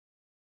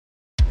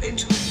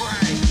into the fray.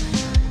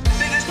 I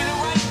think there's been a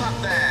rape up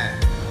there.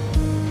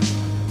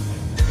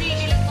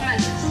 Seedy little men,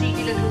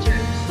 seedy little jokes.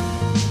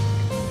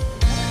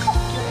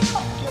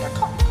 You're a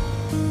cop.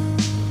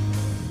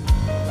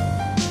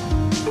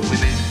 The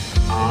women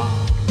are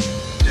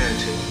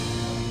dirty.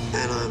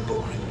 And I'm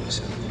boring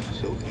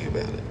myself talking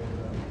about it.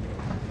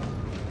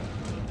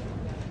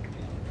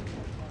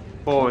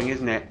 Boring,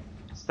 isn't it?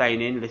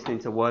 Staying in, listening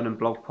to Wern and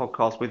Blog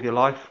podcast with your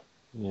life.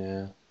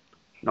 Yeah.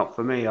 Not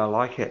for me, I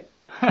like it.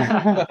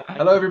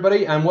 Hello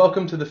everybody and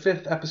welcome to the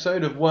 5th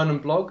episode of Wern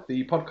and Blog,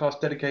 the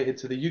podcast dedicated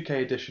to the UK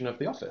edition of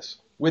The Office.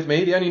 With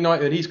me, the only night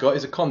that he's got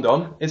is a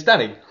condom, it's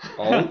Danny.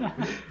 Oh,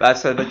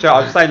 that's the joke.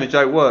 I'm saying the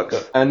joke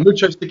works. And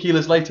muchos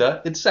tequilas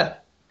later, it's Seth.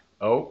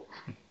 Oh,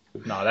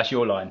 no, that's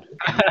your line.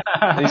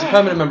 And he's a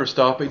permanent member of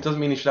staff, but it doesn't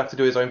mean he should have to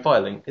do his own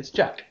filing. It's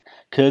Jack.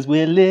 'Cause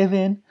we're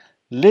living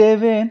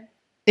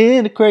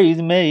in a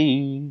crazy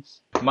maze.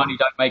 Money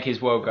don't make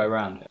his world go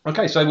round.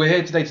 Okay, so we're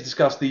here today to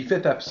discuss the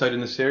 5th episode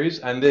in the series,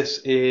 and this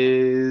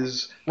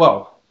is,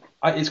 well,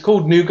 it's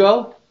called New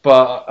Girl,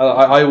 but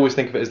I always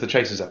think of it as the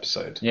Chasers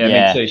episode.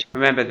 Yeah, me too.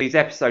 Remember, these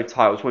episode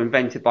titles were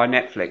invented by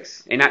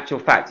Netflix. In actual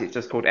fact, it's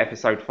just called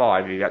Episode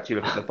 5 if you actually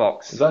look at the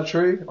box. Is that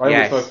true?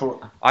 Yes. Always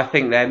thought... I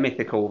think they're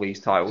mythical, these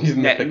titles. He's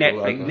mythical,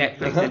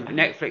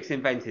 Netflix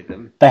invented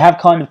them. They have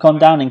kind of gone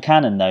down in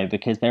canon though,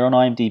 because they're on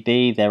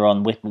IMDb, they're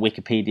on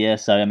Wikipedia,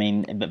 so I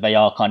mean, but they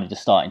are kind of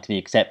just starting to be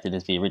accepted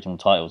as the original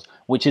titles,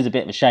 which is a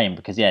bit of a shame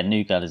because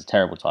New Girl is a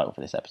terrible title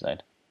for this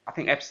episode. I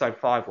think Episode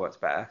 5 works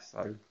better.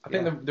 So I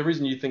think the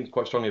reason you think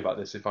quite strongly about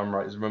this, if I'm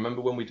right, is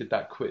remember when we did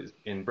that quiz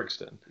in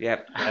Brixton?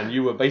 Yep. And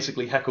you were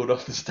basically heckled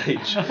off the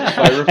stage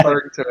by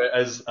referring to it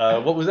as,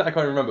 what was it? I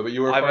can't remember, but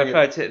you were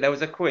referring to it. There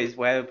was a quiz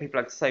where people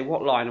had to say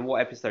what line and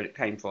what episode it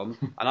came from.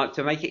 And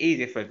to make it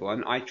easier for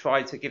everyone, I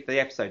tried to give the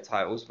episode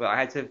titles, but I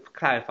had to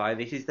clarify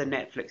this is the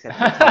Netflix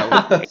episode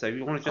title. So if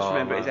you want to just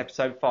remember it's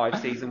Episode 5,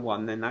 Season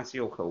 1, then that's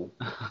your call.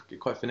 You're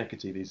quite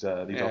finicky, these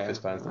Office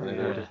fans,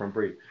 they're a different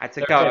breed. Had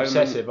to They're go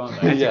obsessive,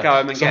 aren't they? Had to go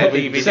home and get a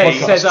DVD.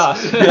 Says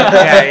us.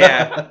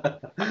 Yeah.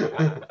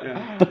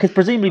 Because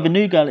presumably the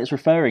New Girl it's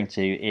referring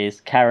to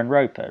is Karen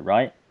Roper,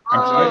 right?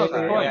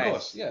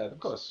 Of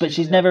course. But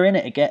she's never in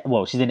it again.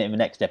 Well, she's in it in the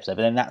next episode,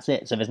 but then that's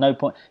it. So there's no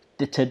point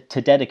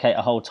to dedicate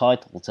a whole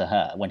title to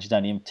her when she's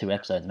only in 2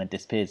 episodes and then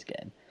disappears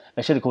again.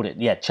 They should have called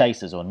it,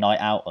 Chasers or Night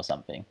Out or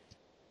something.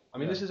 I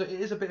mean, it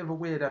is a bit of a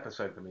weird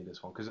episode for me,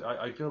 this one, because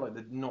I feel like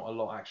that not a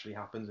lot actually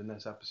happens in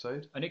this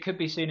episode. And it could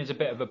be seen as a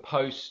bit of a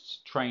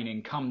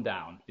post-training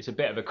come-down. It's a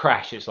bit of a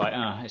crash. It's like,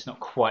 it's not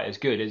quite as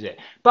good, is it?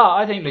 But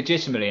I think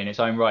legitimately, in its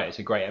own right, it's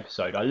a great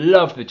episode. I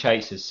love the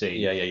Chasers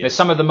scene. Yeah. There's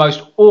some of the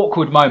most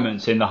awkward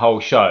moments in the whole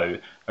show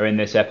are in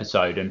this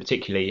episode, and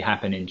particularly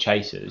happen in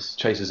Chasers.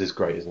 Chasers is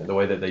great, isn't it? The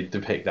way that they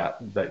depict that,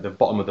 the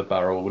bottom of the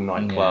barrel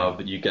nightclub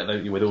that you get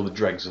with all the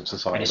dregs of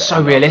society. And it's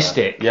so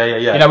realistic. Yeah.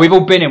 You know, we've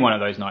all been in one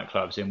of those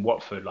nightclubs in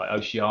Watford, like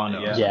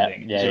Oceana or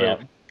something.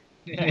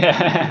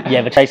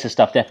 Yeah, the Chaser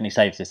stuff definitely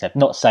saves this episode.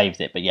 Not saves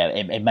it, but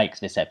it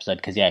makes this episode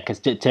because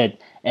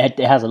it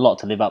has a lot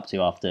to live up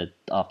to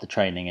after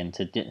training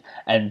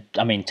and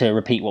I mean to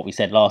repeat what we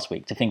said last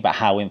week, to think about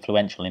how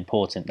influential,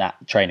 important that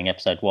training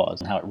episode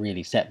was and how it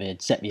really set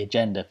the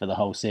agenda for the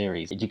whole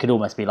series. You could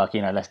almost be like,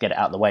 let's get it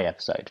out of the way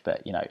episode,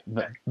 but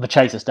the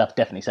Chaser stuff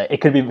definitely saves it.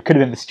 Could have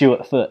been the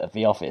Stuart Foot of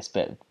The Office,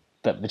 but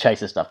the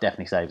Chaser stuff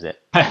definitely saves it.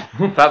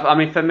 But I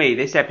mean, for me,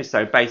 this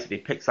episode basically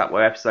picks up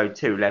where Episode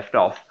 2 left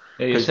off.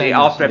 Because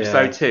after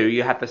Episode 2,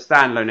 you have the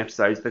standalone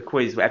episodes, the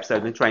quiz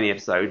episode and the training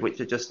episode, which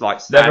are just like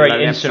standalone They're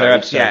very insular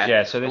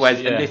episodes, So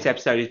this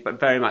episode is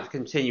very much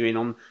continuing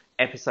on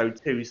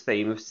Episode 2's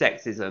theme of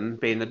sexism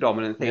being the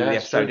dominant theme of the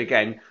episode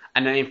again.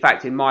 And then, in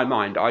fact, in my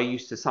mind, I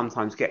used to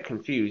sometimes get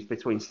confused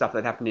between stuff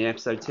that happened in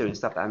Episode 2 and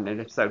stuff that happened in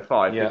Episode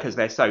 5 because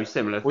they're so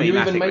similar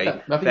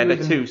thematically. They're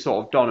the two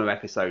sort of Donna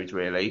episodes,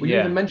 really. Well, you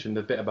even mentioned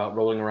the bit about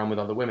rolling around with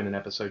other women in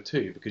Episode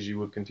 2 because you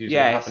were confused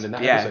what happened in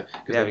that episode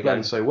because they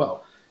blend so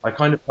well. I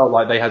kind of felt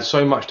like they had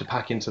so much to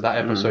pack into that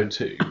Episode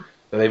 2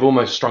 that they've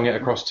almost strung it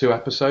across 2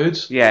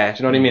 episodes. Yeah. Do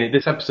you know what I mean?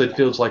 This episode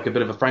feels like a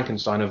bit of a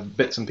Frankenstein of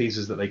bits and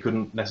pieces that they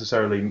couldn't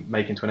necessarily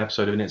make into an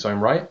episode in its own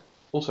right.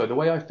 Also, the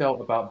way I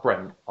felt about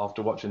Brent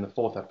after watching the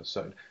 4th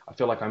episode, I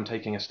feel like I'm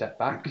taking a step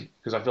back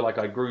because I feel like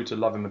I grew to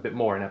love him a bit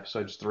more in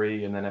Episodes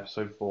 3 and then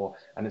Episode 4,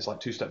 and it's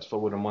like 2 steps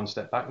forward and 1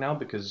 step back now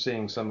because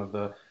seeing some of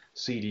the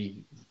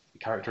seedy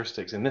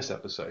characteristics in this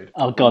episode.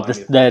 Oh God,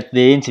 the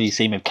interview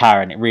scene with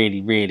Karen, it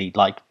really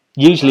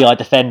Usually I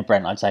defend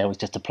Brent, I'd say, he's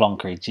just a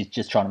plonker, he's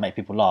just trying to make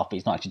people laugh, but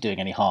he's not actually doing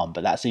any harm.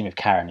 But that scene with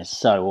Karen is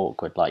so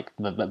awkward,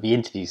 the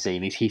interview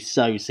scene, he's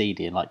so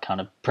seedy and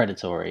kind of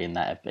predatory in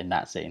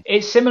that scene.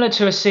 It's similar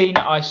to a scene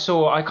I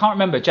saw, I can't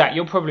remember, Jack,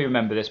 you'll probably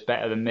remember this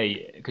better than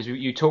me, because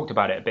you talked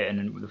about it a bit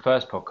in the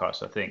first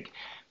podcast, I think.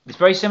 It's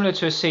very similar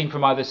to a scene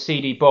from either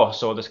CD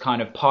Boss or this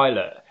kind of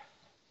pilot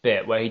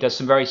bit where he does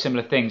some very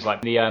similar things,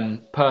 like the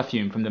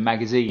perfume from the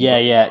magazine.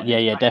 Yeah,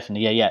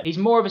 definitely, yeah. He's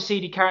more of a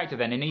seedy character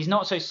then, and he's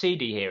not so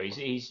seedy here.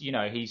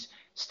 He's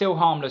still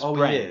harmless Oh,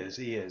 Brent.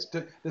 he is.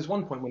 There's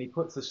one point when he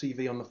puts the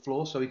CV on the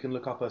floor so he can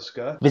look up her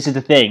skirt. This is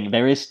the thing.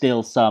 There is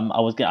still some.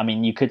 I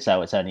mean, you could say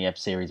it's only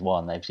series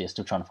 1. They're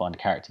still trying to find a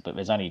character, but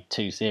there's only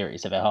 2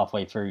 series, so they're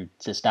halfway through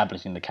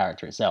establishing the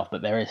character itself.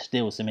 But there is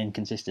still some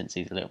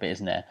inconsistencies a little bit,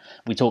 isn't there?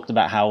 We talked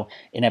about how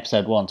in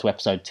episode 1 to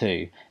episode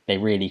 2, they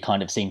really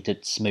kind of seemed to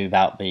smooth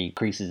out the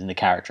creases in the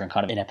character, and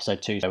kind of in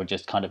episode 2, they were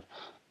just kind of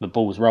the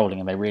balls rolling,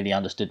 and they really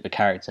understood the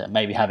character,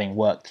 maybe having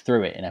worked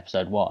through it in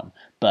episode 1,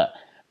 but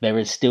there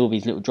is still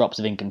these little drops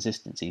of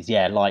inconsistencies.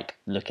 Yeah, like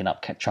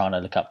trying to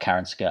look up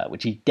Karen's skirt,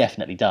 which he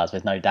definitely does.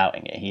 There's no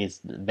doubting it. He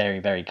is very,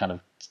 very kind of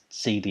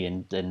seedy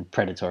and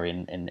predatory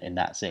in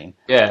that scene.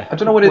 Yeah. I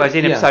don't know what it is. Whereas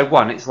in episode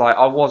 1, it's like,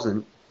 I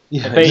wasn't.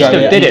 Yeah, But he still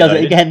did he it, does though.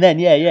 it again then.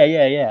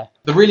 Yeah.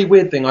 The really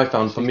weird thing I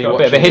found for me Got a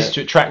watching bit of a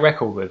history track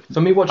record with.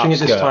 For me watching it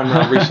this upskirt. time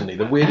around recently,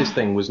 the weirdest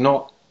thing was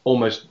not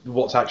almost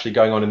what's actually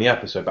going on in the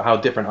episode, but how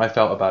different I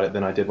felt about it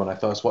than I did when I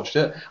first watched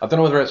it. I don't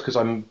know whether it's because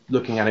I'm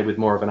looking at it with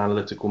more of an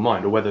analytical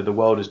mind, or whether the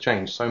world has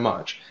changed so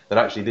much that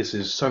actually this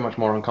is so much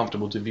more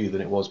uncomfortable to view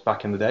than it was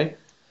back in the day.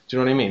 Do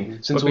you know what I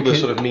mean? Since all the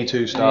sort of Me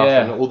Too stuff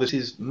and all this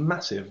is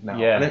massive now.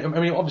 Yeah. And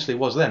I mean, obviously it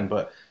was then,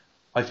 but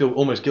I feel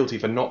almost guilty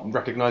for not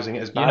recognising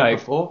it as bad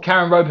before.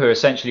 Karen Roper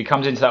essentially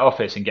comes into that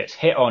office and gets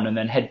hit on and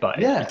then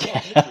headbutted. Yeah.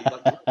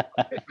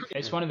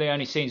 It's one of the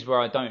only scenes where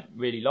I don't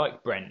really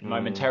like Brent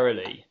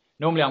momentarily.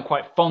 Normally I'm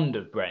quite fond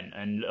of Brent,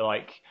 and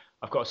like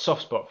I've got a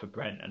soft spot for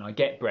Brent, and I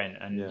get Brent,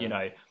 and you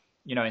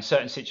know, in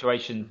certain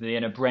situations the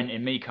inner Brent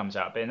in me comes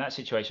out, but in that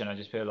situation I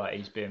just feel like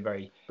he's being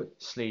very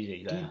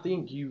sleazy there. Do you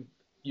think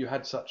you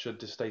had such a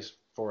distaste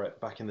for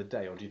it back in the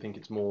day, or do you think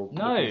it's more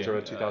No. looking through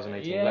a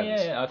 2018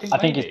 lens? Yeah. I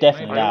think it's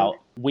definitely now.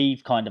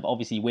 We've kind of,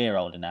 obviously we're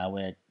older now,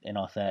 we're in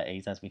our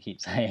 30s as we keep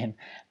saying,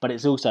 but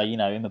it's also,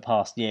 in the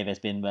past year there's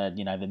been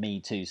the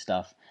Me Too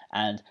stuff,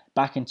 and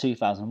back in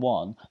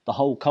 2001 the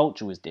whole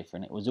culture was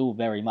different. It was all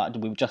very much,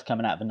 we were just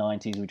coming out of the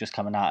 90s, we were just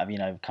coming out of the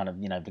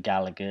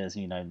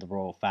Gallaghers, the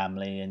royal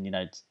family, and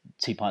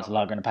 2 pints of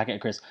lager and a packet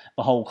of crisps,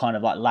 the whole kind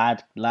of like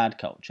lad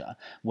culture,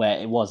 where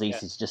it was easy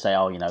to just say,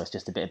 it's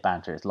just a bit of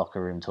banter, it's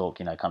locker room talk,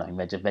 kind of thing,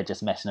 they're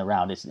just messing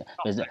around,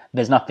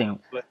 there's nothing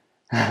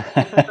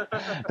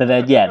but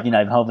then,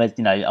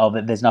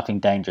 there's nothing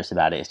dangerous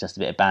about it. It's just a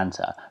bit of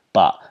banter.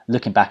 But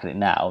looking back at it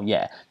now,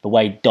 the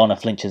way Donna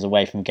flinches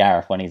away from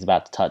Gareth when he's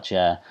about to touch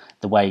her,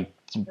 the way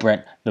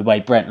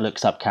Brent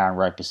looks up Karen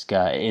Roper's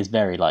skirt, it is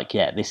very like,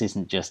 this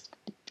isn't just.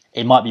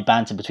 It might be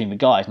banter between the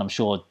guys, and I'm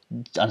sure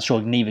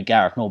neither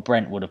Gareth nor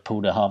Brent would have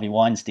pulled a Harvey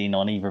Weinstein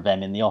on either of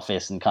them in the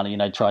office and kind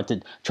of tried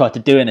to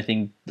do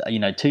anything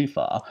too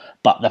far.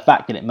 But the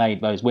fact that it made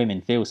those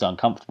women feel so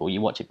uncomfortable, you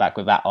watch it back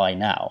with that eye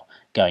now,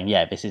 going,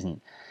 this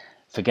isn't.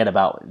 Forget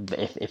about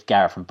if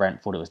Gareth and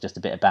Brent thought it was just a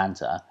bit of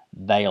banter.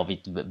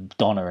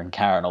 Donna and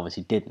Karen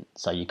obviously didn't.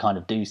 So you kind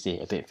of do see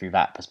it a bit through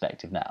that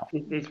perspective now.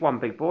 It's one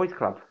big boys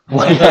club.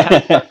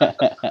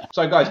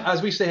 So guys,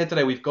 as we sit here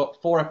today, we've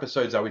got 4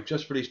 episodes out. We've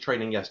just released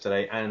training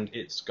yesterday, and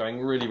it's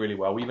going really, really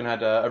well. We even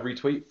had a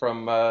retweet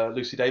from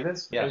Lucy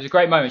Davis. It was a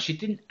great moment. She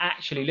didn't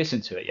actually listen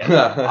to it yet.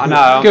 I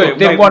know. Good.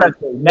 Didn't want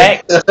to.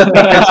 Next.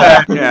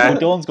 Well,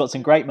 Dawn's got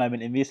some great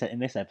moment in this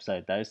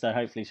episode though, so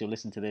hopefully she'll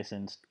listen to this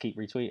and keep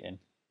retweeting.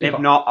 If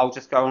not, I'll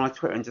just go on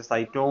Twitter and just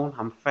say, Dawn,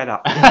 I'm fed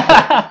up.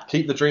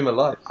 Keep the dream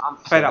alive. I'm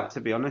fed up,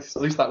 to be honest.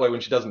 At least that way, when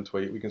she doesn't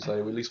tweet, we can say,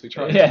 at least we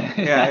tried.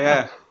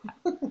 Yeah.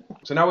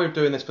 So now we're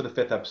doing this for the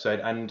 5th episode,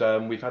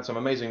 and we've had some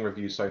amazing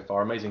reviews so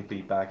far, amazing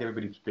feedback.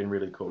 Everybody's been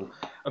really cool.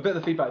 A bit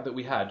of the feedback that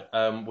we had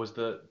was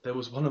that there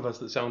was one of us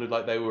that sounded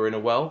like they were in a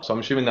well. So I'm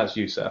assuming that's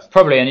you, Seth.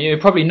 Probably, and you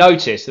probably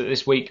noticed that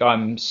this week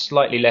I'm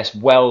slightly less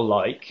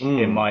well-like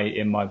in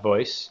my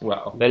voice.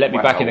 Well, they let me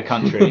back in the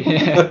country.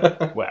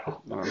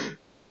 Well.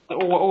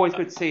 Always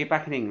good to see you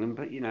back in England,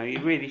 but you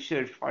really should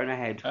have thrown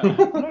ahead.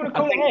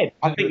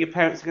 I think your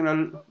parents are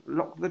going to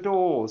lock the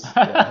doors.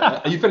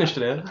 Are you finished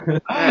today?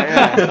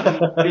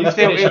 Yeah.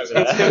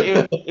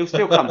 He'll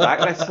still come back.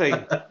 Let's see.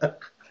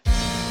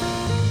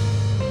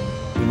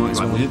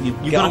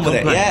 You get on with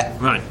it, yeah.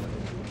 Right.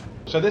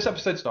 So this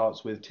episode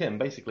starts with Tim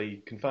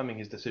basically confirming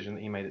his decision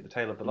that he made at the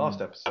tail of the last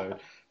episode,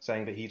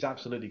 saying that he's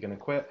absolutely going to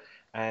quit,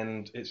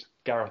 and it's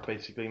Gareth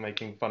basically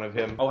making fun of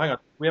him. Oh, hang on,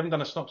 we haven't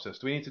done a synopsis.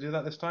 Do we need to do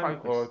that this time,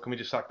 or can we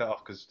just sack that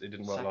off because it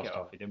didn't work last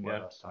time? It didn't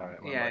work last time.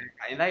 Right,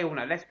 and they all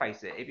know. Let's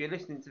face it. If you're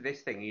listening to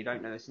this thing and you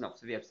don't know the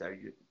synopsis of the episode,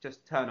 you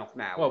just turn off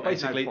now. Well,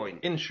 There's basically, no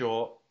point. in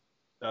short,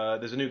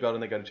 there's a new girl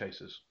and they go to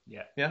Chasers.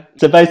 Yeah.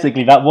 So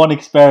basically, that one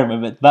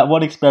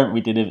experiment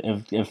we did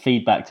of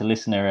feedback to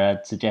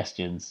listener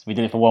suggestions, we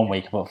did it for 1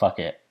 week. I thought, fuck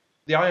it.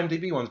 The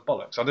IMDb one's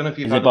bollocks. I don't know if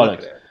you've Is had it a look at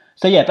bollocks? it.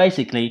 So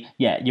basically,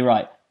 you're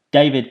right.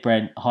 David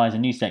Brent hires a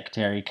new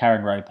secretary,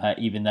 Karen Roper,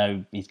 even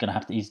though he's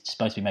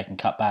supposed to be making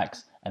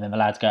cutbacks, and then the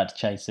lads go out to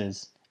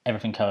Chasers.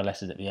 Everything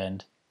coalesces at the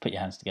end. Put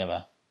your hands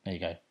together. There you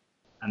go.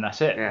 And that's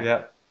it.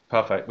 Yeah,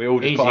 perfect. We all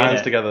just Easy, put our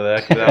hands innit? together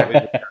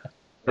there.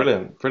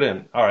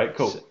 Brilliant. All right,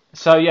 cool.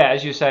 So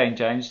as you're saying,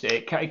 James,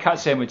 it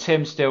cuts in with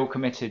Tim still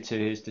committed to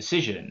his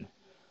decision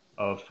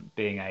of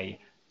being a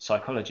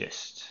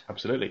psychologist.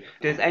 Absolutely.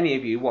 Does any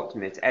of you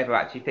watching this ever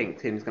actually think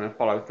Tim's going to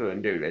follow through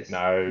and do this?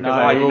 No, No,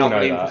 I we do all not know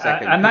believe for a that.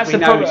 second. And that's we the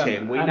know problem.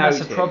 Tim. We and know that's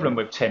the Tim. problem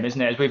with Tim,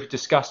 isn't it? As we've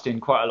discussed in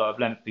quite a lot of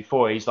length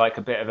before, he's like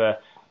a bit of a,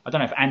 I don't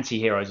know if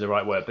anti-hero is the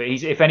right word, but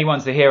if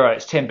anyone's the hero,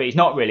 it's Tim. But he's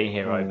not really a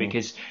hero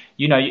because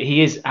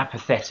he is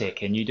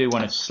apathetic, and you do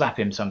want to slap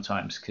him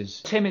sometimes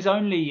because Tim is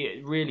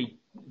only really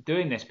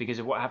doing this because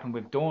of what happened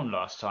with Dawn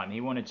last time. He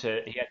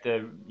had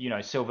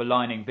the silver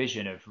lining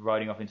vision of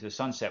riding off into the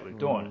sunset with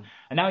Dawn,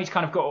 and now he's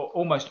kind of got to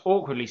almost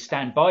awkwardly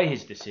stand by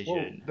his decision.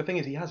 Well, the thing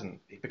is, he hasn't,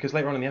 because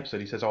later on in the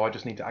episode he says, "Oh, I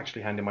just need to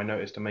actually hand in my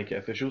notice to make it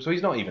official." So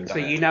he's not even. So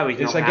done it. he's not.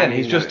 Again,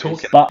 he's just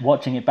notice. talking. But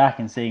watching it back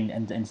and seeing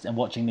and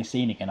watching this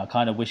scene again, I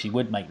kind of wish he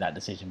would make that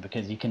decision,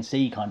 because you can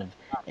see kind of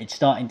it's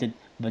starting to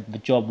the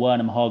job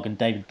Wernham Hogg and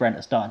David Brent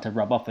are starting to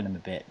rub off in him a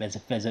bit.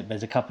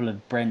 There's a couple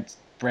of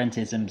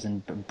Brentisms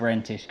and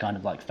Brentish kind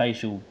of like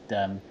facial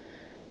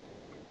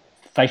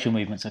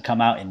movements that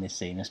come out in this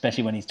scene,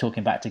 especially when he's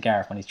talking back to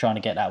Gareth, when he's trying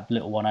to get that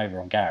little one over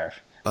on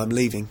Gareth. I'm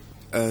leaving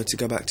to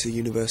go back to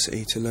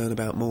university to learn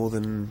about more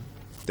than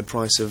the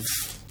price of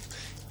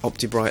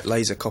OptiBright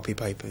laser copy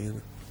paper.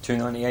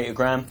 $2.98 a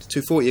gram.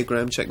 $2.40 a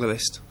gram. Check the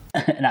list.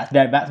 And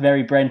that's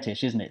very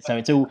Brentish, isn't it? So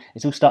it's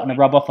all starting to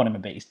rub off on him a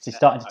bit. It's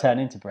starting to turn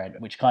into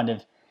Brent, which kind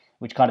of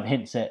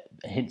hints at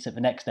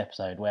the next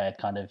episode, where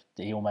kind of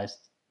he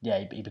almost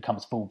he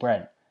becomes full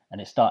Brent,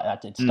 and it's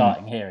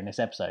starting here in this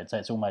episode. So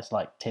it's almost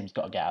like Tim's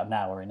got to get out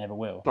now, or he never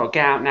will. Got to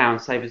get out now and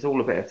save us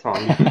all a bit of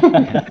time.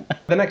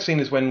 The next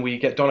scene is when we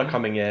get Donna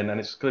coming in, and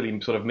it's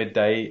clearly sort of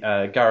midday.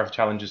 Gareth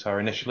challenges her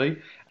initially,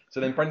 so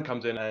then Brent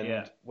comes in,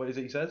 and what is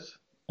it he says?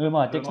 Who am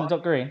I? Dixon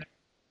Doc Green.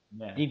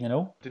 Yeah. Evening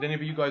all. Did any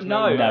of you guys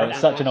know? No, it's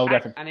such an old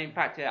reference. And in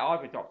fact,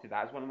 I've adopted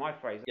that as one of my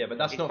phrases. Yeah, but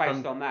that's it's not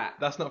based from on that.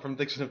 That's not from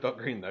Dixon of Dock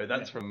Green though.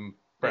 That's from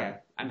Brent.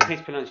 Yeah, and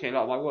mispronouncing a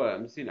lot of my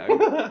worms,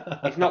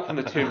 It's not from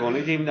the two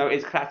Ronnies, even though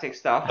it's classic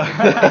stuff.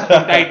 It's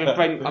from David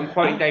Brent. I'm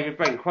quoting David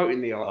Brent, quoting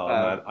the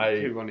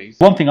two Ronnies.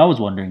 One thing I was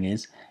wondering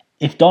is,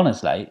 if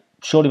Donna's late,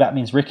 surely that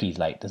means Ricky's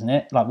late, doesn't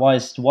it? Like, why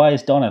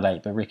is Donna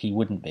late, but Ricky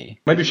wouldn't be?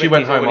 Maybe she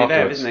went home already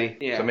afterwards. there, isn't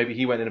he? Yeah. So maybe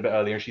he went in a bit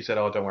earlier, and she said,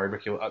 "Oh, don't worry,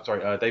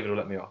 David will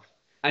let me off."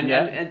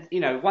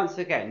 And once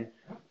again,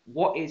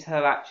 what is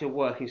her actual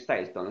working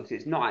status, Donna? Because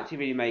it's not actually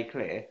really made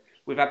clear.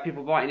 We've had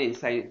people writing in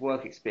saying it's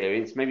work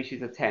experience. Maybe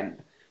she's a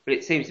temp, but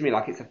it seems to me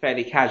like it's a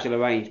fairly casual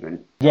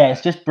arrangement. Yeah,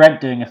 it's just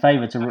Brent doing a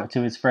favour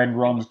to his friend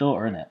Ron's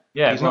daughter, isn't it?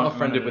 Yeah, he's not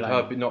offended with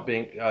her not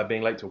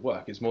being late to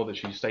work. It's more that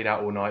she stayed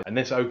out all night, and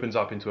this opens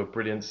up into a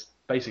brilliance.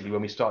 Basically,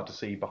 when we start to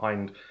see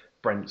behind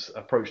Brent's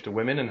approach to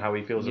women and how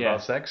he feels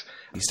about sex.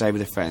 He stayed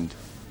with a friend.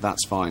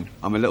 That's fine.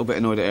 I'm a little bit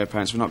annoyed at her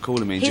parents for not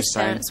calling me. His just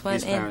saying parents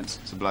weren't his parents.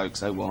 It's a bloke.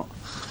 So what?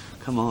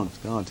 Come on,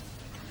 God,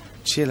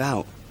 chill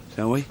out,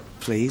 shall we?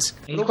 Please.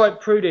 He's quite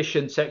prudish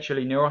and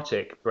sexually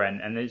neurotic,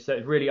 Brent, and it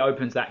really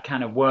opens that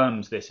can of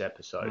worms this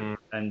episode.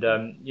 And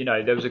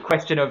there was a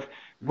question of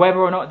whether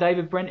or not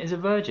David Brent is a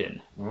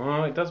virgin.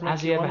 Oh, it does make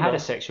Has he ever had a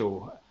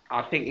sexual?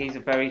 I think he's a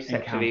very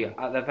sexually,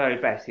 at the very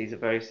best, he's a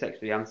very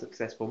sexually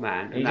unsuccessful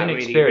man. And He's that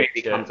inexperienced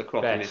really comes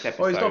across in this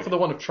episode. Well, he's not for the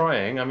one of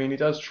trying. I mean, he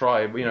does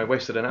try.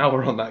 Wasted an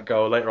hour on that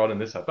girl later on in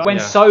this episode. But when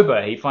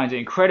sober, he finds it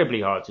incredibly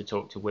hard to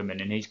talk to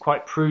women, and he's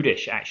quite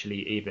prudish,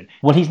 actually, even.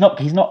 Well, he's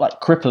not like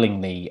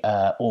cripplingly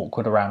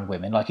awkward around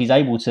women. Like, he's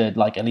able to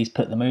like at least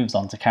put the moves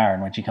on to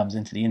Karen when she comes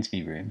into the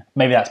interview room.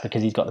 Maybe that's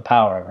because he's got the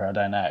power over her. I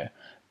don't know,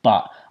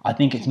 but I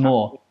think it's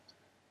more.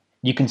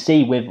 You can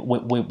see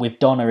with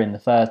Donna in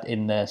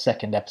the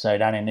second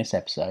episode and in this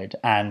episode,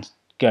 and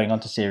going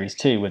on to series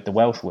 2 with the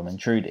Welsh woman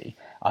Trudy.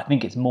 I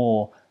think it's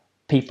more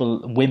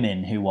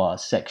women who are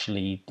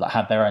sexually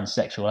have their own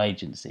sexual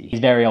agency. He's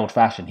very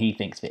old-fashioned. He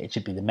thinks that it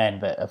should be the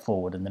men that are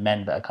forward and the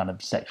men that are kind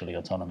of sexually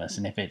autonomous.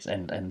 And if it's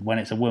and when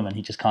it's a woman,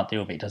 he just can't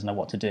deal with it. He doesn't know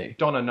what to do.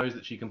 Donna knows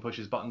that she can push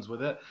his buttons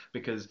with it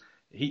because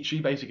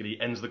she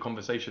basically ends the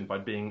conversation by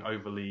being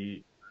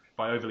overly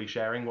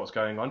sharing what's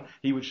going on.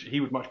 He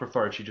would much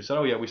prefer if she just said,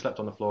 "Oh yeah, we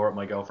slept on the floor at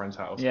my girlfriend's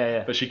house."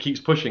 Yeah. But she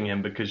keeps pushing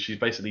him because she's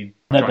basically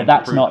but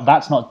that's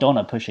not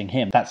Donna pushing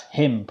him. That's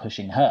him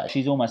pushing her.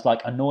 She's almost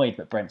like annoyed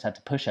that Brent's had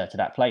to push her to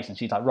that place, and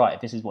she's like, "Right,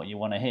 if this is what you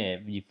want to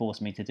hear, you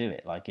force me to do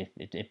it. Like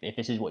if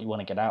this is what you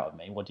want to get out of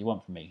me, what do you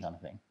want from me?" kind of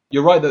thing.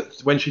 You're right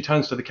that when she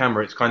turns to the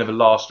camera, it's kind of a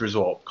last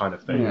resort kind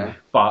of thing. Yeah.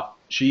 But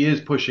she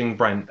is pushing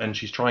Brent, and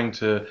she's trying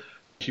to.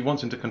 She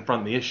wants him to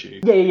confront the issue.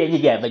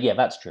 Yeah, but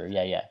that's true.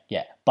 Yeah.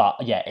 But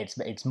yeah,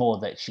 it's more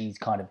that she's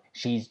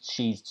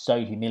so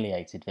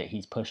humiliated that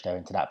he's pushed her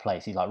into that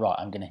place. He's like, right,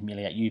 I'm going to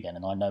humiliate you then,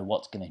 and I know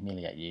what's going to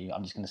humiliate you.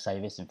 I'm just going to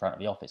say this in front of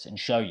the office and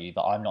show you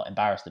that I'm not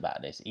embarrassed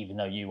about this, even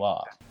though you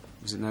are.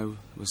 Wasn't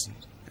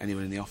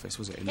anyone in the office,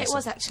 was it? It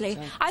was actually.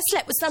 I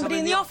slept with somebody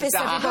in the office,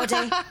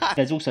 everybody.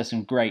 There's also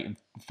some great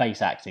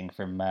face acting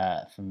from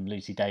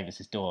Lucy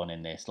Davis's Dawn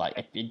in this.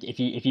 Like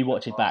if you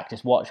watch it back,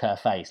 just watch her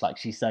face. Like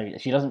she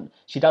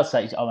does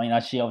say. I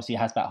mean, she obviously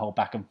has that whole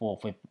back and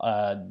forth with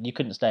you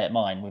couldn't stay at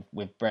mine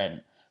with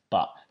Brent,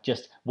 But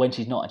just when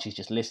she's not and she's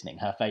just listening,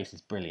 her face is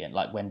brilliant.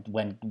 Like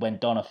when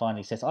Donna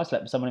finally says, "I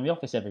slept with someone in the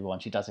office, everyone,"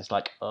 she does this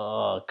like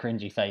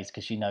cringy face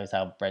because she knows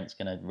how Brent's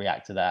going to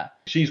react to that.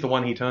 She's the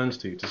one he turns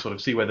to sort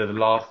of see whether the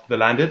laugh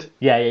landed.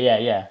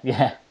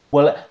 Yeah.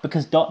 Well,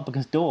 because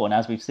Dawn,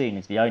 as we've seen,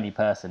 is the only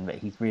person that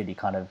he's really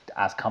kind of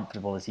as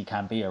comfortable as he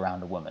can be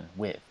around a woman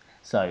with.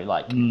 So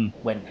like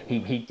when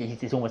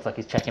it's almost like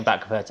he's checking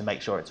back with her to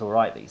make sure it's all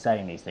right that he's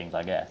saying these things,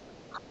 I guess.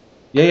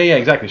 Yeah,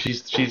 exactly.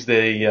 She's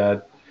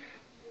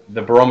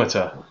the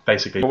barometer,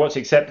 basically. What's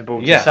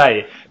acceptable to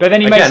say. But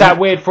then he makes that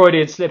weird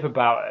Freudian slip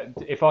about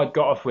if I'd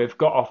got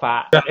off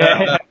at.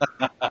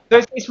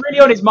 So it's really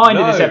on his mind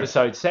in this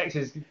episode. Sex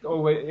is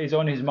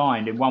on his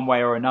mind in one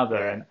way or another.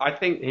 And I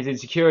think his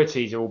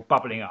insecurities are all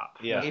bubbling up.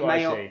 Yeah. He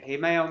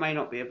may or may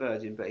not be a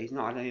virgin, but he's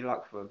not had any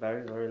luck for a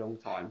very, very long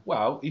time.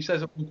 Well, he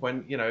says at one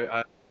point,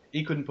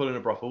 he couldn't pull in a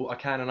brothel. I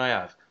can and I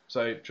have.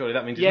 So surely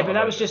that means he's yeah, not but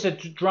that was just a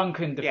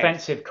drunken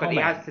defensive comment.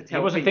 He has to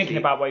tell wasn't Finchy, thinking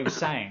about what he was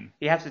saying.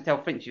 He has to tell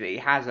Finchy that he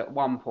has at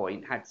one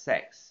point had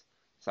sex.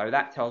 So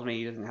that tells me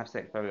he doesn't have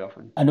sex very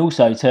often. And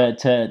also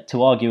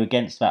to argue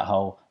against that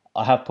whole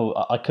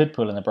I could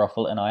pull in a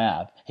brothel and I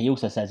have. He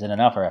also says in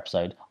another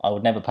episode I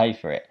would never pay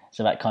for it.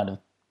 So that kind of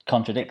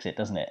contradicts it,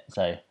 doesn't it?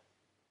 So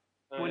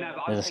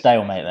there's a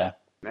stalemate there.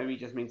 Maybe it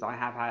just means I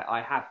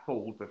have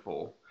pulled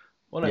before.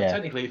 Well, no,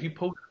 technically, if you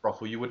pulled a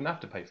brothel, you wouldn't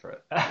have to pay for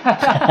it.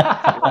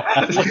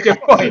 That's a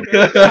good point.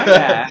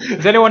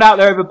 Has anyone out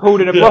there ever pulled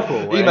in a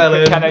brothel? Email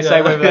in. Can they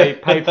say whether they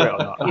paid for it or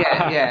not?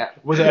 Yeah.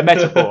 Was it a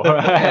metaphor?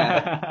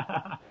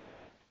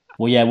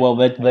 Well,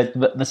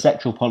 the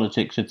sexual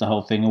politics of the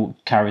whole thing all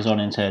carries on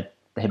into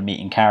him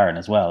meeting Karen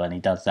as well, and he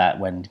does that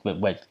when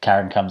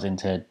Karen comes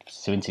into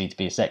interview to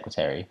be a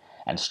secretary,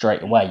 and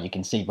straight away you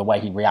can see the way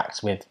he reacts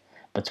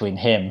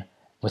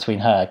between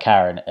her,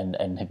 Karen,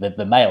 and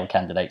the male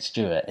candidate,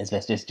 Stuart.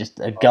 There's just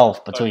a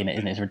gulf between it,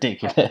 isn't it? It's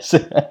ridiculous.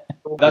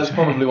 That's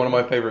probably one of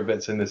my favourite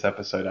bits in this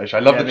episode, actually.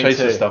 I love the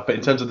Chaser stuff, but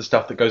in terms of the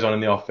stuff that goes on in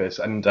the office,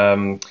 and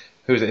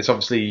who is it? It's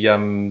obviously,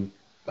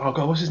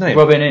 what's his name?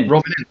 Robin Ince.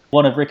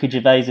 One of Ricky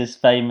Gervais's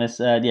famous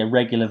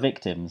regular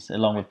victims,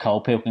 along with Cole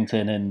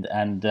Pilkington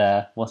and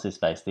what's his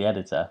face, the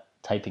editor,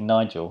 taping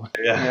Nigel.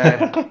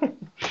 Yeah.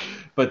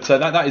 But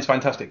that is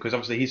fantastic because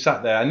obviously he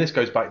sat there, and this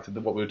goes back to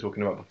what we were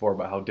talking about before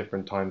about how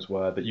different times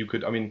were that you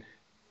could. I mean,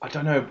 I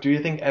don't know. Do you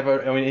think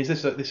ever? I mean,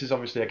 this is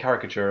obviously a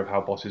caricature of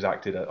how bosses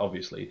acted,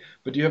 obviously.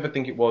 But do you ever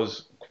think it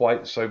was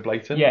quite so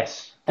blatant?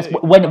 Yes.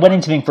 When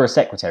interviewing for a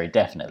secretary,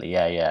 definitely.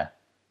 Yeah.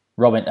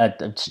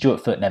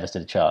 Stuart Foote never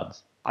stood a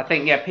chance. I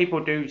think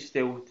people do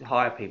still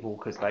hire people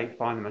because they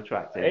find them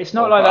attractive. It's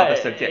not like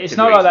that. It's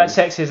not like that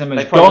sexism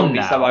has gone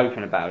now. Be so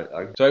open about it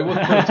though. So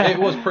it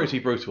was pretty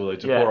brutal though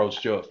to poor old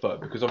Stuart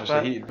Foote because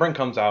obviously Brent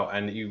comes out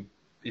and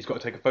he's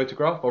got to take a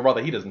photograph, or rather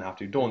he doesn't have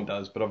to. Dawn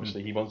does, but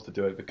obviously he wants to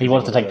do it because he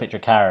wants to take a picture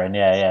of Karen.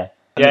 Yeah.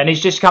 Yeah, and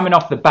he's just coming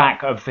off the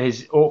back of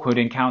his awkward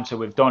encounter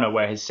with Donna,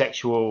 where his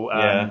sexual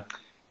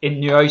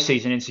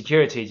neuroses and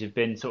insecurities have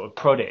been sort of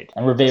prodded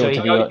and revealed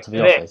to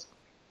the office.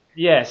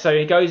 Yeah, so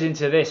he goes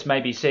into this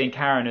maybe seeing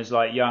Karen as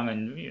like young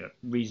and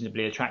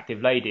reasonably attractive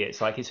lady.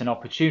 It's like it's an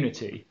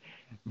opportunity.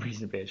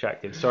 Reasonably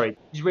attractive. Sorry,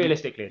 he's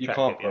realistically attractive. You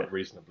can't put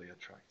reasonably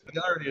attractive.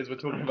 The irony is we're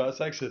talking about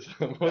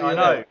sexism. I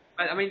know.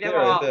 I mean,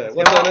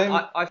 what's her name?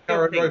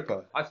 Karen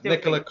Roper.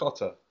 Nicola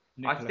Cotter.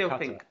 I still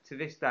think to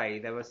this day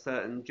there are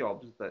certain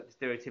jobs that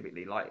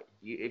stereotypically, like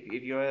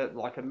if you're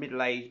like a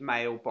middle-aged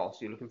male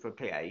boss, you're looking for a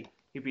PA.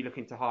 You'd be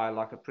looking to hire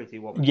like a pretty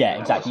woman. Yeah,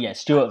 exactly. Yeah,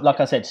 Stuart. Like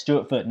I said,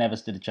 Stuart Foote never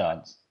stood a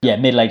chance. Yeah,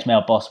 middle-aged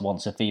male boss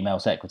wants a female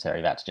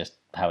secretary. That's just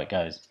how it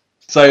goes.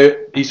 So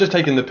he's just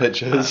taking the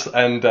pictures,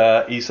 and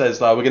he says,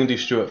 "We're going to do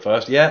Stuart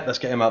first." Yeah, let's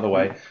get him out of the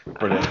way.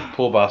 Brilliant,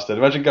 poor bastard.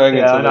 Imagine going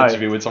into an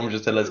interview with someone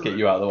just said, "Let's get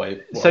you out of the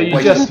way." So you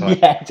just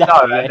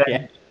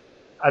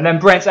and then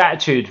Brent's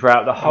attitude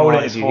throughout the whole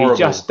interview, he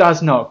just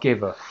does not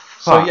give a.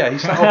 So yeah, he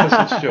sat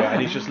opposite Stuart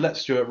and he's just let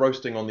Stuart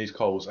roasting on these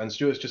coals, and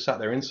Stuart's just sat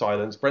there in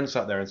silence. Brent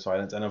sat there in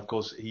silence, and of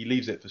course he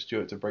leaves it for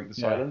Stuart to break the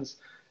silence.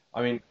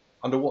 I mean,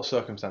 under what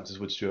circumstances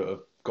would Stuart have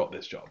got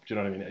this job? Do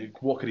you know what I mean?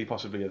 What could he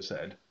possibly have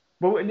said?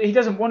 Well, he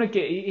doesn't want to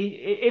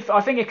get.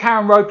 I think if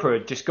Karen Roper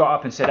had just got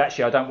up and said,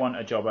 "Actually, I don't want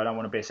a job. I don't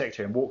want to be a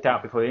secretary," and walked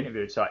out before the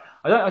interview, it's like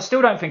I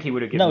still don't think he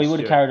would have given. No, he would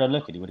have carried on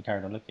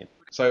looking.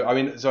 So I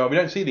mean, we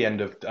don't see the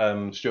end of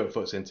Stuart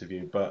Foote's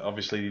interview, but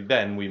obviously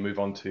then we move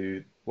on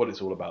to what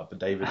it's all about,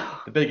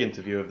 the big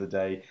interview of the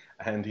day,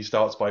 and he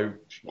starts by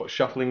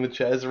shuffling the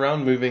chairs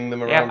around, moving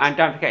them around. Yeah, and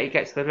don't forget he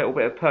gets the little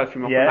bit of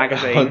perfume off the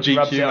magazine. On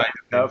GQ,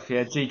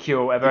 GQ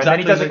or whatever.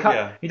 Exactly, and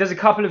then he does a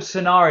couple of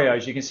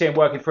scenarios. You can see him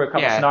working through a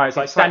couple of scenarios,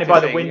 like standing by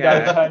the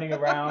window, turning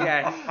around.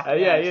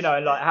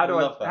 And like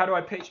how do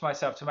I pitch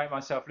myself to make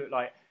myself look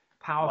like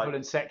powerful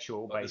and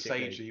sexual,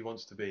 basically. The sage he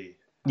wants to be.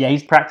 Yeah,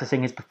 he's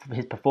practicing his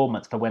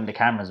performance for when the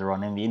cameras are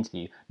on in the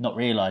interview, not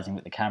realising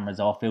that the cameras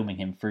are filming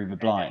him through the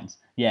blinds.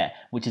 Yeah,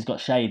 which has got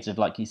shades of,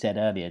 like you said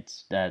earlier,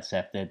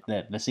 Seth,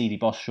 the CD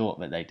Boss short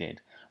that they did,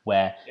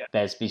 where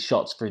there's these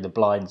shots through the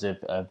blinds of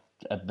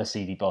the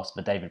CD Boss,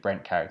 the David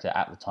Brent character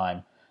at the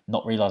time,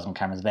 not realising when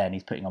camera's there, and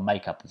he's putting on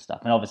makeup and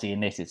stuff. And obviously in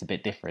this, it's a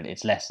bit different.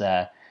 It's less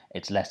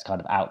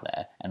kind of out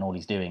there, and all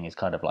he's doing is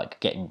kind of like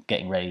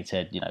getting ready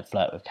to, you know,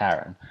 flirt with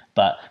Karen.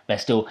 But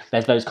there's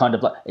those kind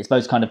of like, it's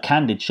those kind of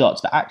candid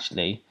shots that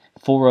actually,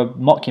 for a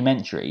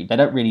mockumentary, they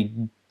don't really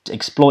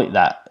exploit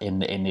that in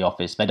The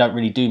Office. They don't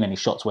really do many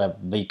shots where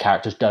the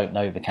characters don't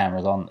know the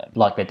camera's on them,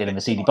 like they did in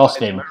the CD Boss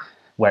thing,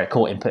 where it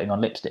caught him putting on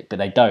lipstick. But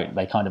they don't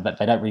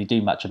really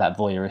do much of that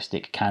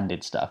voyeuristic,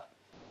 candid stuff.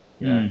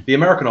 Yeah. The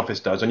American Office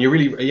does, and I'm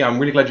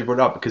really glad you brought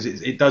it up, because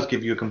it does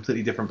give you a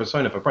completely different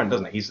persona for Brent,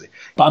 doesn't it?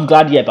 But I'm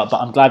glad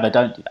they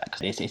don't do that,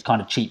 because it's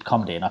kind of cheap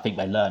comedy, and I think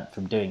they learned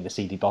from doing the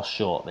CD Boss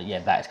short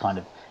that that is kind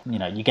of, you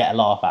know, you get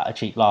a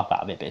cheap laugh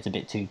out of it, but it's a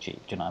bit too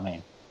cheap. Do you know what I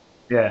mean?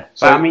 Yeah.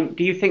 So, I mean,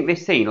 do you think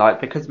this scene,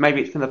 like, because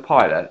maybe it's from the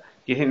pilot,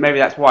 do you think maybe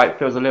that's why it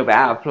feels a little bit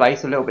out of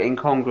place, a little bit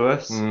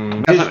incongruous?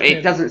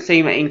 It doesn't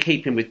seem in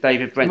keeping with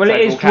David Brent's Well, it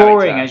is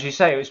drawing, character. as you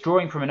say, it was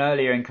drawing from an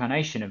earlier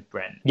incarnation of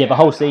Brent. Yeah, the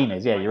whole scene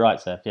is. Yeah, you're right,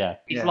 Seth. Yeah.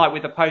 It's like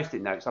with the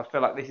post-it notes. I feel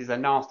like this is a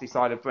nasty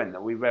side of Brent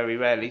that we very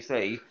rarely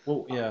see.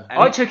 Well, yeah.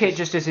 I took it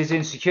just as his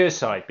insecure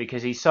side,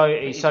 because he's so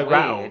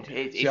rattled.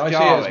 I see it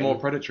as more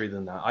predatory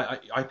than that.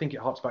 I think it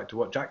harks back to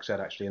what Jack said,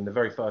 actually, in the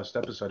very first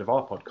episode of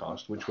our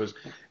podcast, which was,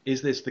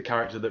 is this the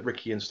character that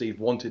Ricky and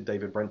Steve wanted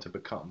David Brent to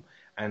become?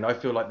 And I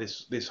feel like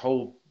this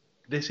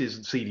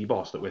is CD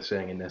Boss that we're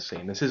seeing in this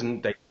scene. This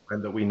isn't David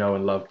Brent that we know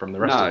and love from the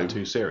rest of the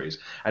two series.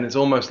 And it's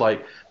almost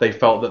like they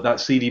felt that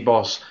CD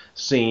Boss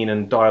scene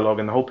and dialogue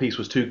and the whole piece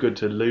was too good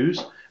to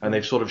lose, and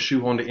they've sort of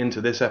shoehorned it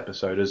into this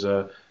episode as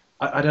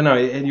I don't know,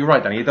 and you're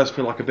right, Danny, it does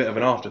feel like a bit of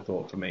an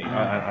afterthought for me,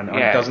 and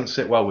it doesn't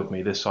sit well with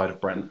me, this side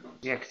of Brent.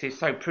 Yeah, because he's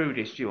so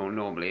prudish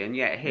normally, and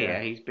yet here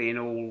he's being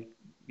all...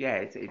 Yeah,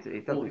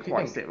 it doesn't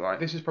quite sit right.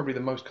 This is probably the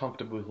most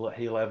comfortable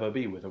he'll ever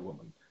be with a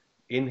woman.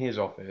 In his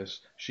office,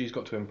 she's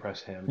got to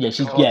impress him.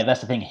 Yeah, that's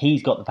the thing.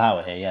 He's got the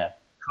power here. Yeah,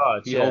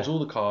 cards. He holds all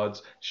the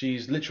cards.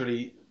 She's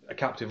literally a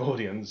captive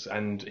audience,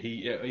 and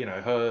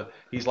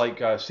he's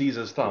like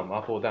Caesar's thumb,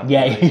 up or down.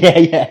 Yeah.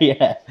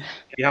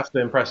 He has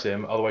to impress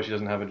him, otherwise she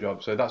doesn't have a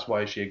job. So that's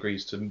why she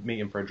agrees to meet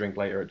him for a drink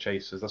later at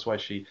Chase's. That's why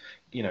she,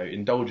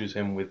 indulges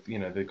him with,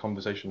 the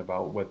conversation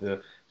about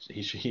whether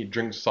he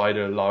drinks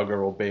cider,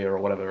 lager, or beer, or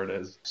whatever it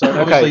is. So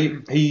obviously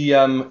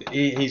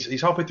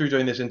he's halfway through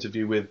doing this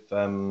interview with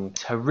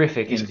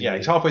horrific interview. Yeah,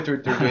 he's halfway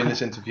through doing this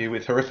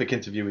horrific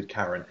interview with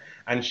Karen,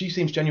 and she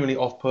seems genuinely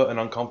off-put and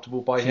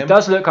uncomfortable by him. She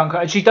does look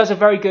uncomfortable. She does a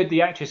very good.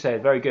 The actress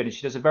said very good, and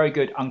she does a very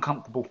good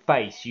uncomfortable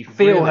face. You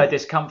feel her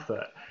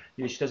discomfort.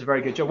 She does a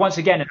very good job. Once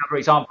again, another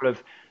example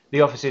of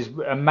The Office's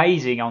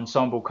amazing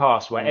ensemble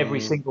cast, where every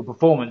single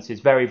performance is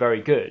very,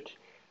 very good.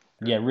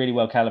 Yeah, really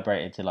well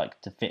calibrated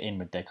to fit in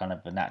with their kind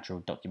of the natural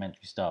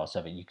documentary style,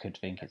 so that you could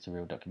think it's a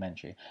real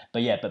documentary.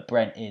 But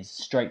Brent is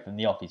straight from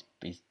The Office.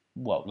 He's,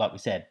 well, like we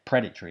said,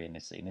 predatory in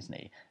this scene, isn't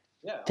he?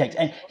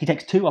 Yeah. He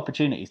takes two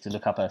opportunities to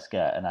look up her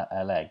skirt and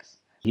her legs.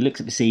 He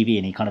looks at the CV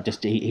and he kind of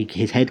just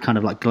his head kind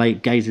of like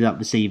gazes up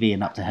the CV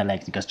and up to her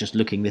legs. He goes, just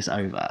looking this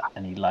over,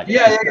 and he like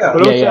yeah.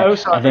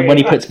 And then when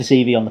he puts the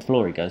CV on the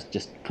floor, he goes,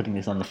 just putting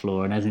this on the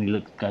floor. And as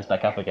he goes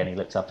back up again, he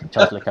looks up and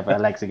tries to look up at her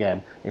legs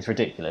again. It's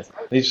ridiculous.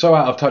 He's so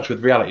out of touch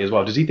with reality as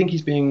well. Does he think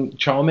he's being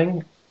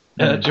charming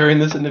during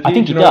this interview? I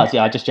think he does.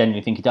 Yeah, I just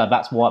genuinely think he does.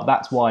 That's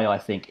why I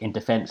think, in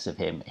defence of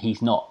him,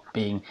 he's not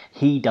being.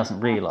 He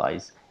doesn't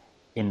realise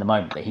in the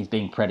moment that he's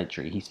being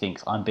predatory. He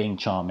thinks, I'm being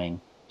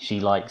charming. She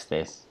likes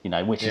this,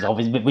 which is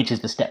obviously, which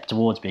is the step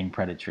towards being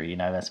predatory.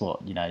 That's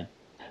what Yeah.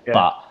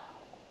 But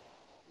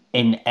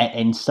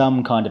in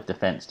some kind of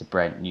defence to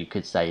Brent, you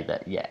could say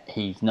that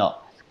he's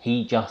not.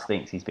 He just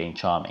thinks he's being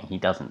charming. He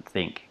doesn't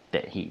think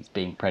that he's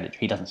being predatory.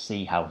 He doesn't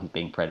see how he's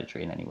being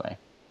predatory in any way.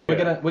 We're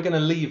gonna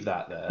leave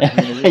that there.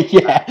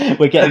 Yeah,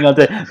 we're getting on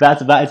to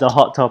that is a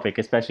hot topic,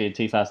 especially in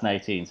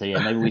 2018. So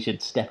maybe we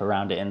should step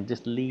around it and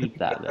just leave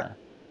that there.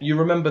 You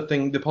remember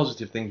the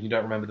positive things, you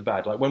don't remember the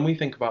bad. Like when we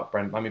think about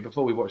Brent, I mean,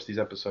 before we watch these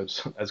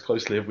episodes as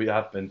closely as we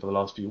have been for the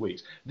last few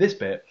weeks, this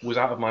bit was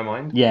out of my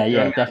mind.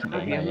 Yeah,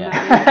 definitely.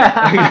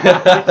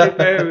 Yeah. It's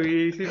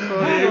very easy for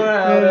you.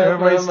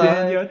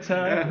 Wasting your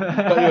time.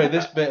 But anyway,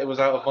 this bit was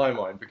out of my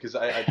mind because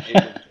I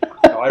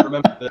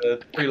remember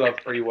the free love,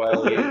 free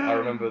whale. I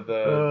remember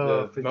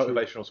the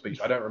motivational speech.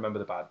 I don't remember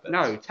the bad bits.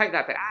 No, take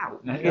that bit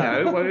out.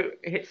 Where it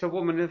hits a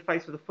woman in the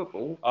face with a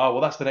football. Oh,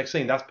 well, that's the next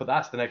scene. That's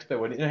the next bit.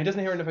 When he doesn't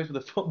hit her in the face with a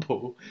football.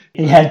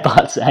 Yeah,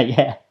 but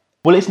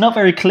well, it's not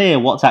very clear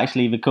what's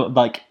actually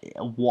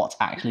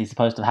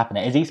supposed to happen.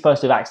 Is he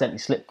supposed to have accidentally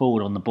slipped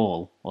forward on the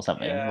ball or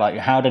something? Yeah. Like,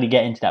 how did he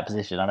get into that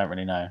position? I don't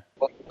really know.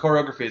 Well, the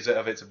choreography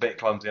of it's a bit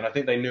clumsy, and I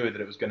think they knew that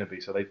it was going to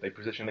be, so they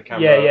positioned the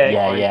camera.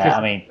 Yeah.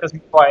 I mean,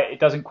 it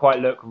doesn't quite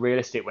look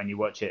realistic when you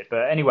watch it.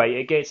 But anyway,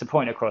 it gets the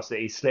point across that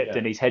he slipped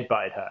and he's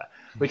headbutted her,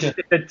 which is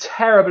a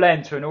terrible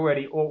end to an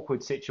already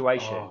awkward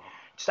situation. Oh.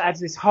 Just adds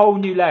this whole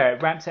new layer.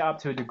 It ramps it up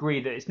to a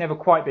degree that it's never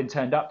quite been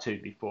turned up to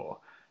before.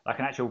 Like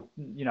an actual,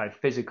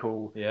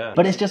 physical. Yeah.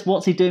 But it's just,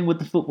 what's he doing with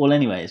the football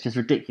anyway? It's just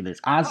ridiculous.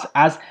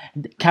 As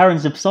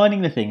Karen's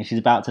signing the thing, she's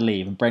about to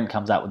leave, and Brent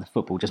comes out with the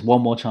football. Just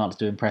one more chance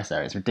to impress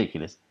her. It's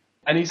ridiculous.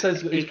 And he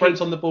says his Brent's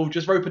on the ball,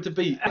 just Roper to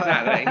beat.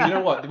 Exactly. You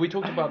know what? We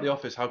talked about The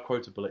Office, how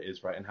quotable it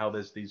is, right? And how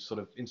there's these sort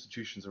of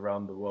institutions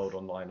around the world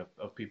online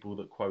of people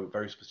that quote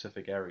very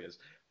specific areas.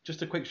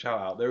 Just a quick shout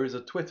out. There is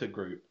a Twitter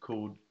group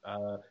called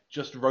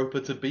Just Roper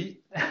to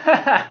Beat.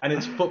 And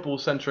it's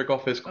football-centric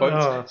Office quotes.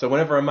 Oh. So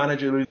whenever a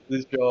manager loses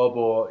his job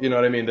or, you know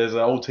what I mean, there's an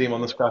old team on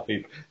the scrap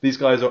heap, these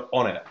guys are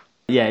on it.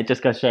 Yeah, it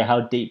just goes to show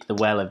how deep the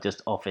well of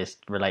just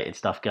Office-related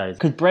stuff goes.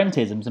 Because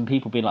Brentisms and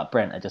people being like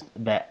Brent are just,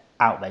 they're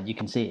out there. You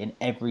can see it in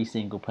every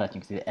single person.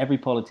 You can see it in every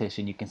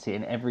politician. You can see it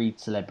in every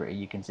celebrity.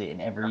 You can see it in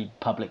every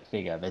public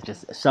figure. There's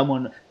just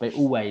someone. They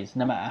always,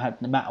 no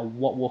matter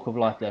what walk of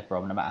life they're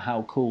from, no matter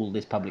how cool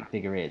this public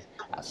figure is,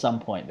 at some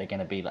point they're going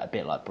to be like, a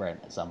bit like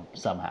Brent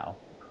somehow.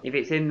 If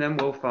it's in them,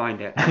 we'll find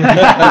it.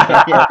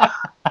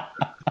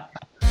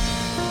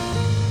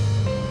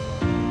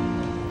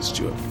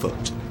 Stuart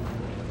Foote.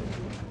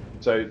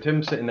 So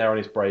Tim's sitting there on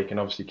his break, and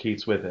obviously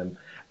Keith's with him.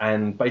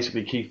 And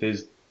basically, Keith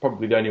is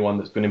probably the only one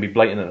that's going to be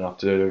blatant enough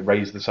to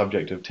raise the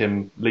subject of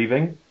Tim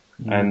leaving,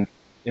 and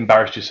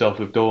embarrassed yourself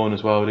with Dawn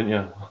as well, didn't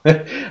you?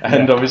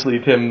 And obviously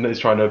Tim is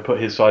trying to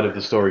put his side of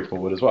the story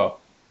forward as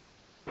well.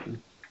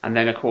 And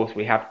then, of course,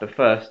 we have the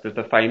first of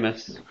the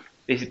famous...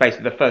 This is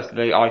basically the first of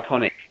the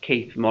iconic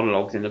Keith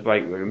monologues in the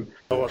break room.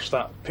 I watched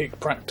that Peak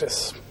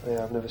Practice.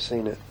 Yeah, I've never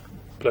seen it.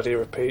 Bloody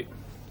repeat.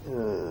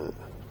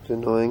 It's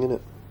annoying, isn't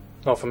it?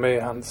 Not for me,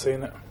 I hadn't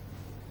seen it.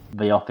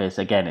 The Office,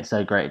 again, it's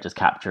so great at just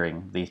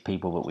capturing these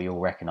people that we all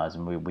recognise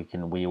and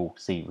we all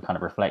see kind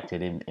of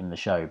reflected in the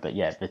show. But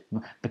yeah,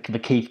 the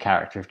Keith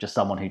character of just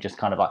someone who just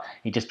kind of like,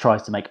 he just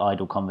tries to make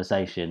idle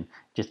conversation,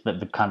 just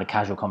the kind of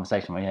casual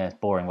conversation where, yeah, it's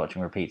boring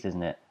watching repeats,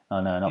 isn't it? Oh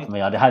no, not for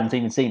me. I hadn't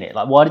even seen it.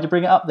 Like, why did you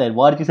bring it up then?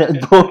 Why did you say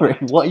it's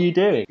boring? What are you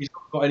doing? He's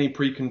not got any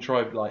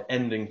pre-contrived like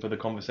ending for the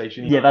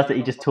conversation. Yeah, that's it.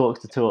 He just talks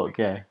to talk,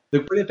 yeah. The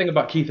brilliant thing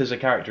about Keith as a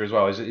character as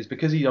well is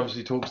because he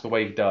obviously talks the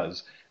way he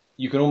does,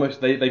 you can almost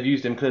they've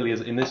used him clearly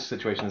as in this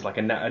situation as like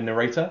a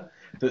narrator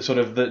that sort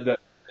of that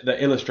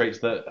illustrates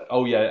that,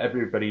 oh yeah,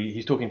 everybody,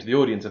 he's talking to the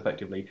audience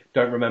effectively.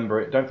 Don't remember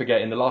it. Don't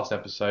forget, in the last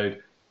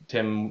episode,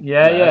 Tim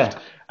left,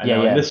 and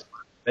now in this.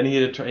 Then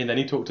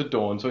he talked to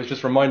Dawn, so it's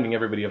just reminding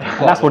everybody of the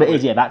plot. That's what it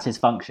is. Yeah, that's his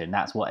function.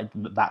 That's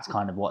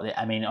kind of what.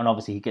 I mean, and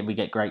obviously we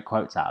get great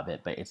quotes out of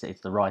it, but it's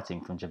the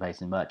writing from Gervais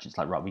and Merchant. It's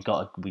like, right, we've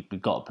got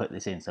to put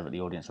this in so that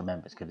the audience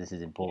remembers, because this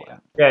is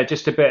important. Yeah,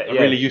 just a bit. A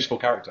really useful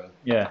character.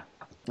 Yeah.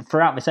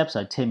 Throughout this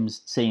episode,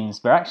 Tim's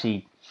scenes were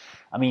actually.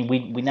 I mean,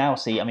 we now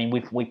see. I mean,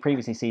 we've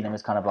previously seen him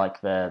as kind of like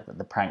the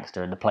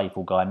prankster and the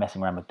playful guy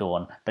messing around with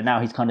Dawn, but now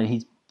he's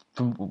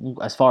from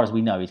as far as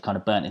we know, he's kind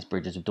of burnt his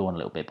bridges with Dawn a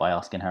little bit by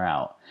asking her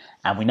out,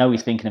 and we know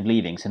he's thinking of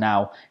leaving. So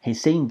now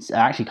his scenes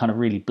are actually kind of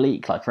really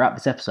bleak. Like throughout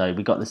this episode,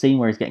 we got the scene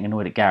where he's getting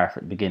annoyed at Gareth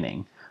at the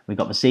beginning. We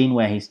got the scene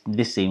where he's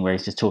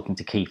just talking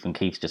to Keith, and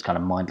Keith's just kind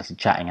of mindlessly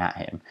chatting at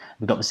him.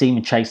 We got the scene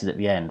with Chasers at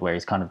the end where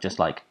he's kind of just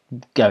like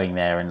going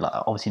there and like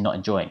obviously not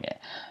enjoying it.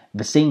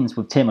 The scenes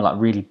with Tim are like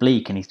really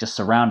bleak, and he's just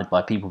surrounded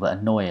by people that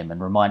annoy him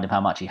and remind him how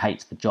much he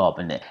hates the job.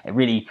 And it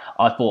really,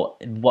 I thought,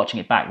 watching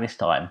it back this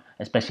time,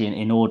 especially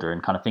in order,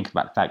 and kind of thinking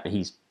about the fact that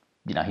he's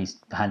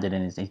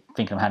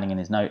thinking of handing in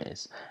his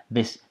notice.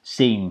 This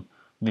scene,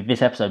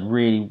 this episode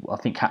really, I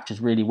think, captures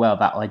really well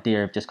that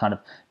idea of just kind of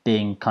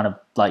being kind of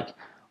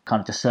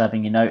just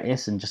serving your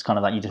notice, and just kind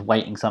of like you're just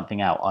waiting something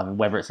out, either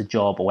whether it's a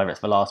job or whether it's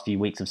the last few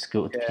weeks of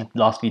school,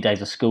 last few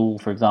days of school,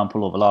 for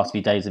example, or the last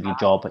few days of your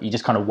job. But you're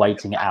just kind of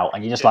waiting it out,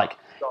 and you're just like,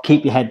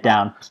 keep your head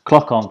down,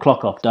 clock on,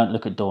 clock off. Don't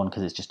look at Dawn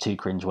because it's just too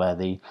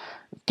cringeworthy.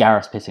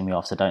 Gareth's pissing me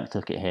off, so don't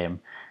look at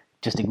him.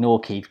 Just ignore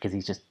Keith because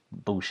he's just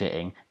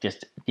bullshitting.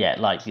 Just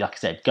like I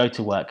said, go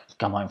to work,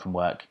 come home from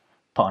work,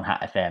 put on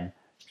Hat FM,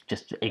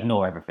 just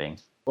ignore everything.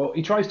 Well,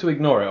 he tries to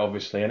ignore it,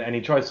 obviously, and he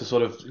tries to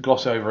sort of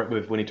gloss over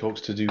it when he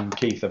talks to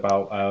Keith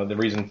about the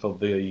reason for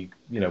when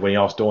he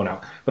asked Dawn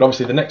out. But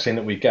obviously the next scene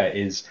that we get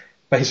is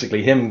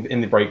basically him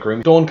in the break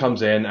room. Dawn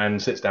comes in and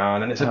sits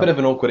down, and it's a bit of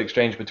an awkward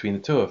exchange between the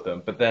two of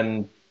them. But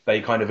then they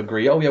kind of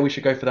agree, oh yeah, we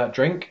should go for that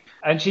drink.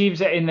 And she was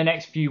in the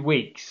next few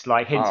weeks,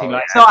 like hinting,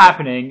 it's not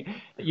happening,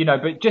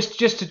 but just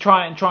to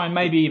try and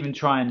maybe even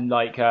try and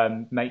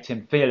make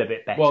Tim feel a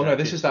bit better. Well, no,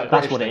 this is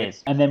that's what it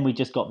is. And then we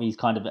just got these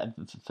kind of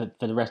for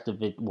the rest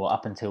of it,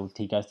 up until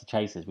he goes to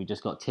Chasers, we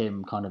just got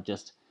Tim kind of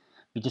just.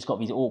 We just got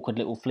these awkward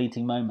little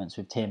fleeting moments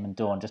with Tim and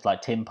Dawn, just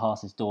like Tim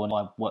passes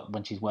Dawn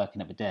when she's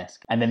working at the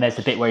desk. And then there's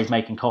the bit where he's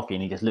making coffee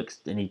and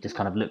he just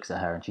kind of looks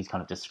at her, and she's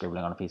kind of just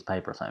scribbling on a piece of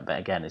paper or something. But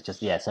again, it's just,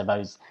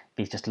 so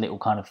these just little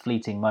kind of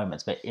fleeting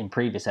moments. But in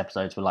previous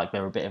episodes they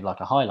were a bit of like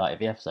a highlight of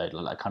the episode,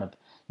 like kind of,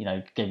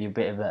 gave you a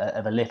bit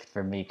of a lift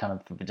from the kind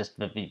of just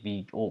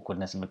the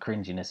awkwardness and the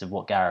cringiness of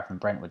what Gareth and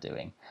Brent were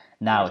doing.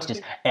 Now it's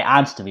just, it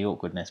adds to the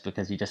awkwardness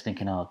because you're just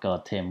thinking, oh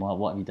God, Tim,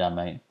 what have you done,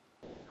 mate?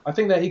 I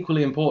think they're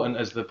equally important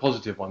as the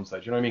positive ones, though.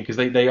 Do you know what I mean? Because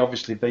they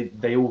obviously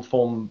they all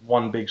form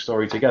one big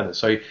story together.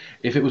 So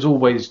if it was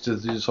always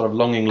to sort of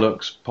longing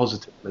looks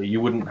positively, we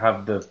wouldn't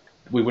have the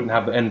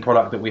end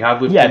product that we have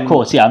with. Yeah, of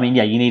course. Yeah, I mean,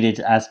 you needed,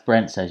 as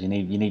Brent says, you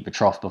need the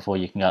trough before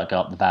you can go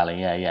up the valley.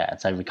 Yeah.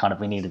 And so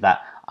we needed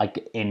that.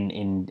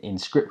 In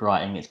script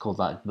writing, it's called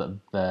like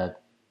the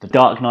the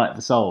Dark Night of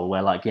the Soul,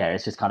 where like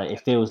it's just kind of it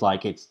feels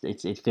like it's the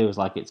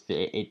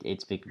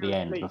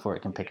end before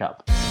it can pick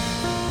up.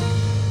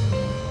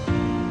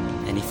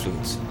 Any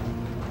fluids?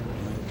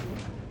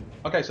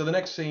 Okay, so the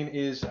next scene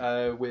is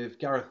with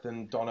Gareth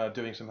and Donna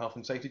doing some health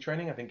and safety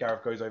training. I think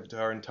Gareth goes over to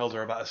her and tells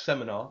her about a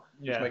seminar,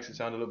 which makes it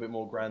sound a little bit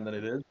more grand than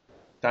it is.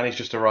 Danny's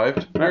just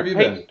arrived. Where have you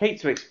been?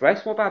 Pizza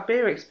Express. What about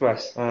Beer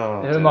Express?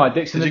 Oh, who am I?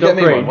 Dixon Did the you Dog get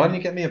me Green? one? Why didn't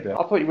you get me a beer?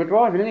 I thought you were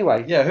driving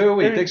anyway. Yeah, who are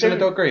we? Dixon the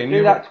Dog Green.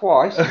 Do that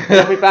twice.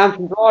 You'll be banned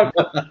from driving.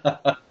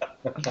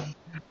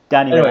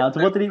 Danny, anyway,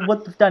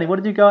 Danny, what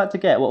did you go out to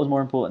get? What was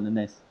more important than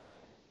this?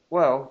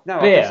 Well,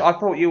 no, Beer. I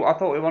thought we were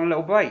on a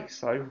little break,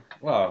 so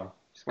Wow.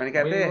 just went to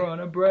get We beer. were on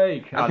a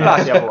break. And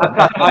that's the other one.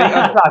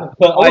 I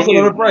wasn't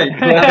on a break.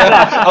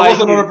 I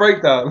wasn't on a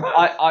breakdown.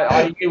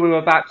 I knew we were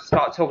about to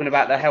start talking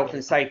about the health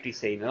and safety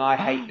scene, and I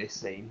hate this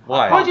scene.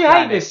 Why? Why do you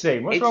hate this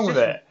scene? What's wrong with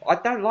it? I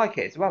don't like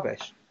it. It's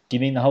rubbish. Do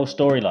you mean the whole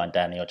storyline,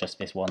 Danny, or just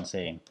this one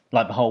scene?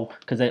 Like the whole,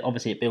 because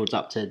obviously it builds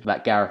up to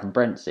that Gareth and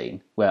Brent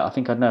scene, where I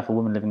think I'd know if a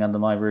woman living under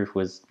my roof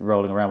was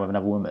rolling around with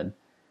another woman.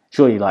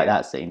 Surely you like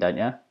that scene, don't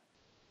you?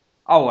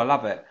 Oh, I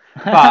love it.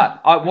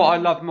 But what I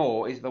love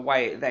more is the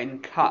way it then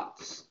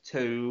cuts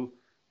to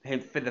him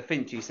for the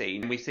Finchy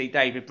scene. We see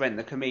David Brent,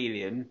 the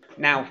chameleon.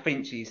 Now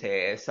Finchy's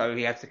here, so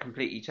he has to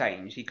completely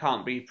change. He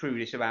can't be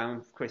prudish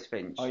around Chris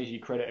Finch. I usually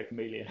credit a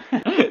chameleon.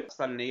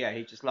 Suddenly,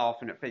 he's just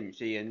laughing at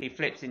Finchy, and he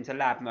flips into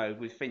lab mode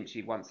with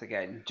Finchy once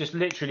again. Just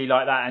literally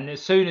like that, and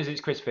as soon as it's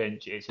Chris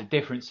Finch, it's a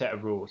different set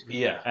of rules.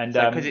 Yeah, and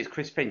because it's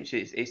Chris Finch,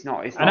 it's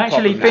not. And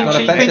actually,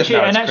 Finchy,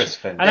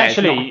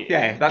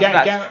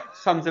 that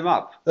sums him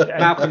up.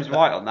 Malcolm's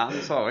right on that.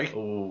 I'm sorry.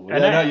 Ooh,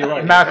 no, you're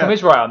right. Malcolm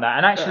is right on that,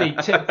 and actually,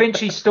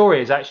 Finchy's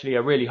story is actually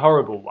a really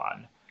horrible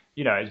one.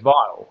 You know, it's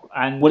vile.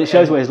 And it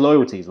shows where his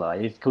loyalties lie.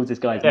 He calls this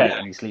guy mate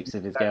and he sleeps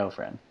with his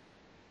girlfriend.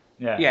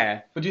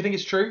 Yeah. But do you think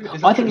it's true?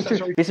 I think it's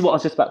true. This is what I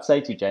was just about to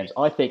say to you, James.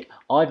 I think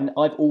I've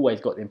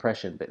always got the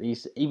impression that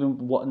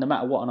no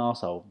matter what an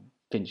arsehole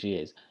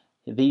Finchy is,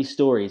 these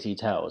stories he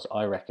tells,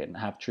 I reckon,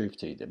 have truth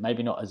to them.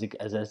 Maybe not as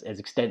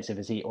extensive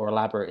as or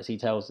elaborate as he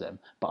tells them,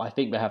 but I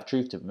think they have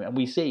truth to them. And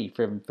we see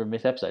from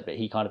this episode that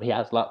he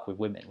has luck with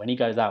women. When he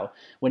goes out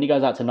to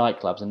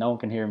nightclubs and no one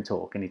can hear him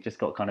talk, and he's just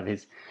got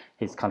his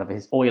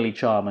oily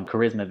charm and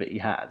charisma that he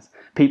has,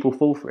 people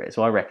fall for it.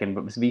 So I reckon,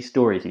 but these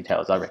stories he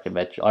tells, I reckon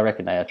they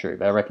are true.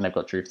 I reckon they've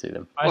got truth to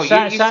them. Well,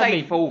 you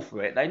say fall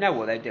for it. They know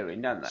what they're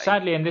doing, don't they?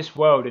 Sadly, in this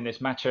world, in this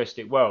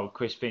machoistic world,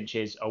 Chris Finch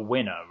is a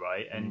winner,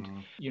 right? And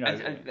you know,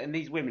 and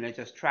these women are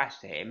just trash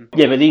to him.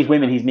 Yeah, but these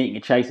women he's meeting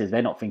at Chasers,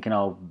 they're not thinking,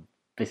 oh,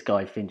 this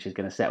guy Finch is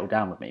going to settle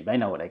down with me. They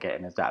know what they're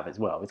getting out of it as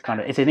well. It's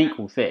an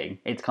equal thing.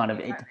 It's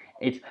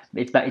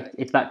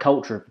that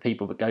culture of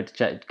people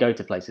that go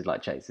to places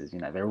like Chasers. You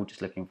know, they're all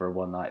just looking for a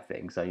one night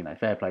thing. So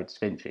fair play to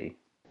Finchy.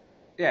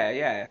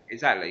 Yeah,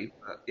 exactly.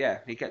 But,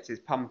 he gets his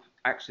pump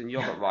action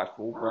yogurt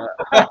rifle.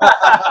 But...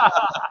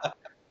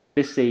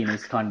 This scene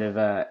is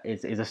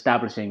is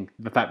establishing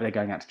the fact that they're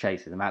going out to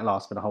Chasers, and that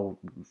lasts for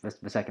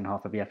the second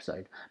half of the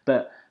episode.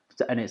 But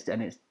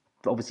it's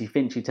obviously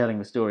Finchy telling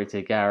the story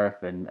to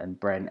Gareth and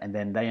Brent, and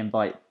then they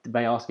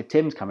ask if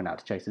Tim's coming out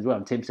to Chasers as well,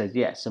 and Tim says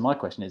yes. So my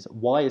question is,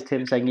 why is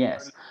Tim saying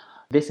yes?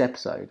 This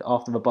episode,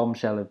 after the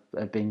bombshell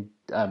of being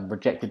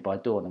rejected by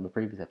Dawn in the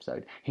previous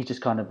episode, he's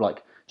just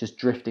just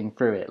drifting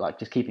through it,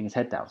 just keeping his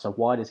head down. So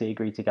why does he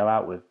agree to go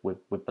out with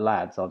the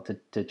lads on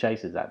to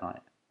Chasers that night?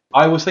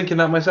 I was thinking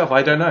that myself.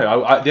 I don't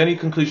know. The only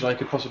conclusion I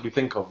could possibly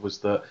think of was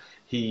that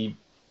he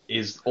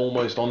is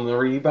almost on the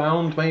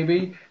rebound,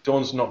 maybe.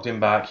 Dawn's knocked him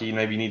back. He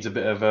maybe needs a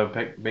bit of a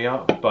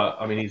pick-me-up, but,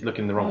 I mean, he's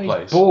looking in the wrong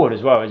place. He's bored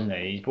as well, isn't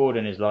he? He's bored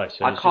in his life,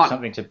 so it's just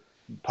something to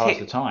pass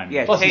the time.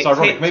 Yeah, plus, it's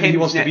ironic. Maybe he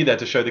wants to be there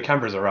to show the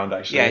cameras around,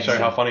 actually, and show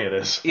how funny it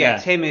is. Yeah,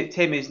 Tim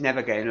is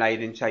never getting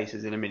laid in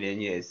Chasers in a million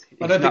years.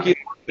 I don't think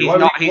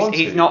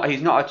he's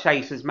not a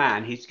Chasers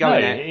man. He's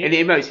going there. In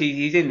the emotes,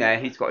 he's in there.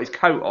 He's got his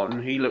coat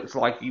on. He looks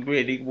like he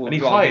really will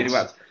drive really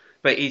well.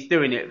 But he's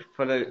doing it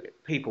for the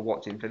people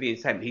watching, for the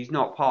intent. He's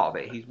not part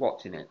of it. He's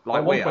watching it. Like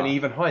at one point, he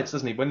even hides,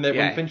 doesn't he? When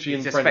Finchy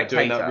and Brent are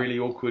doing that really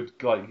awkward,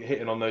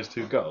 hitting on those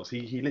two girls,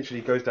 he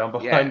literally goes down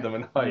behind them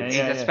and hides.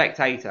 He's a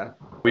spectator.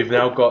 We've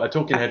now got a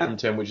talking head from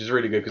Tim, which is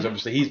really good because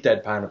obviously he's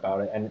deadpan about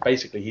it, and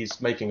basically he's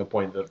making a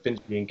point that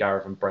Finchy and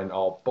Gareth and Brent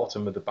are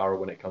bottom of the barrel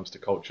when it comes to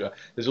culture.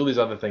 There's all these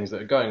other things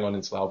that are going on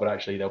in Slough, but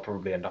actually they'll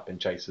probably end up in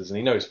Chasers, and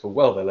he knows full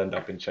well they'll end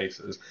up in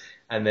Chasers.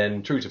 And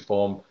then, true to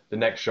form, the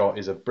next shot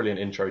is a brilliant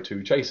intro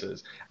to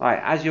Chasers. Right,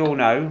 as you all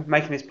know,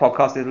 making this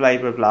podcast is a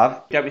labour of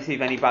love. We don't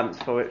receive any bunts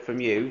for it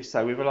from you,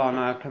 so we rely on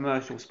our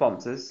commercial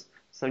sponsors.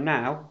 So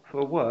now,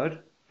 for a word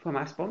from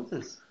our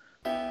sponsors.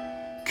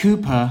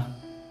 Cooper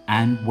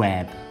and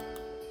Webb.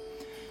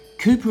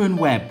 Cooper and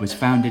Webb was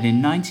founded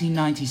in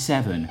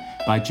 1997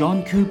 by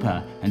John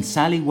Cooper and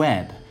Sally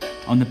Webb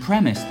on the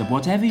premise that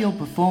whatever your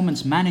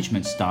performance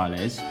management style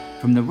is,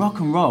 from the rock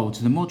and roll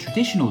to the more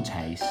traditional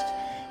taste,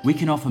 we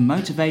can offer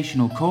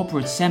motivational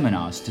corporate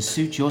seminars to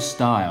suit your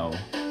style.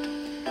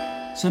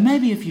 So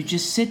maybe if you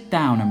just sit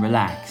down and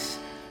relax,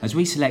 as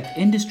we select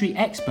industry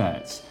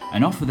experts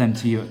and offer them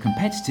to you at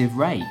competitive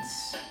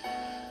rates.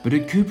 But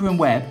at Cooper &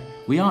 Webb,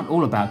 we aren't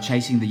all about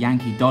chasing the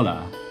Yankee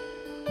dollar.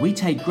 We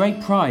take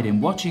great pride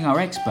in watching our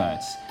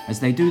experts as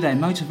they do their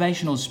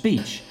motivational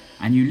speech,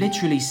 and you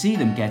literally see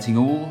them getting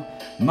all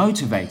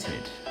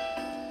motivated.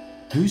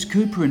 Who's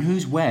Cooper and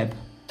who's Webb?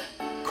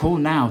 Call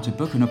now to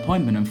book an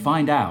appointment and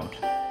find out.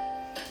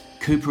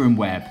 Cooper and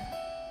Webb.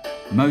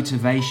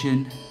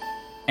 Motivation,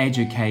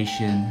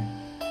 education,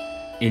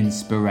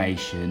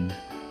 inspiration.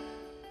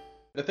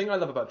 The thing I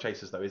love about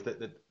Chasers, though, is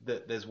that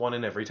there's one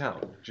in every town.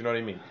 Do you know what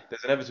I mean?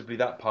 There's inevitably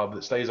that pub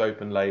that stays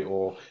open late,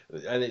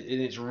 and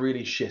it's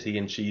really shitty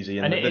and cheesy,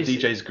 and the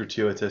DJ's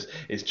gratuitous.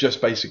 It's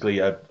just basically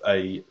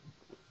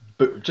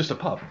just a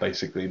pub,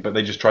 basically, but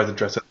they just try to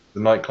dress it as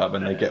a nightclub,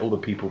 and they get all the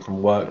people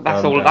from work.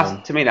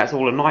 To me, that's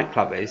all a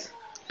nightclub is.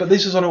 But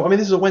this is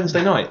this is a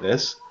Wednesday night.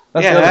 That's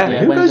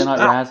Wednesday night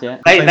Raz, yeah.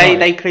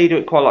 They clearly do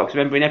it quite a lot, because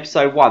remember in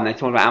episode 1 they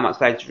talked about how much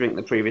they had to drink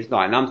the previous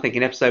night, and I'm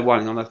thinking episode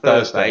 1 is on a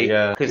Thursday,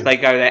 because they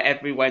go there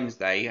every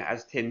Wednesday,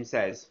 as Tim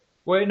says.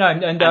 Well, no,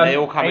 and they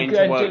all come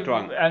into work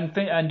drunk.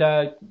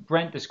 And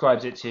Brent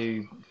describes it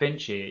to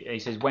Finchy. He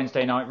says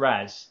Wednesday night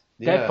Raz.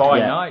 They're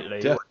fine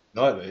nightly.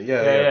 Nightly,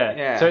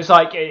 yeah. So it's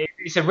like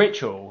it's a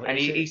ritual, and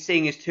he's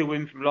seeing his 2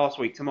 women from last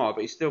week tomorrow,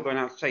 but he's still going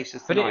out to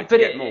Chasers tonight to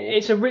get more.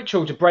 It's a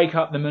ritual to break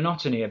up the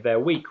monotony of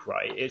their week,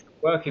 right? It's a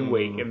working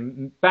week,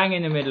 and bang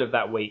in the middle of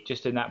that week,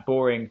 just in that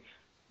boring,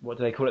 what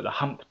do they call it, the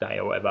hump day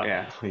or whatever.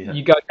 Yeah.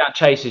 You go down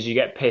Chasers, you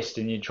get pissed,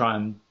 and you try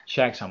and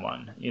shag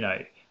someone. You know,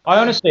 I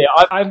honestly,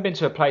 I haven't been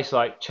to a place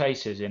like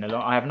Chasers in a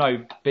long. I have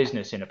no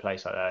business in a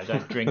place like that. I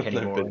don't drink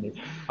anymore.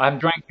 I haven't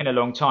drank in a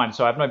long time,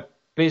 so I have no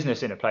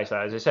business in a place like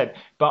that, as I said,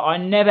 but I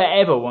never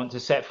ever want to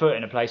set foot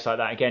in a place like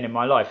that again in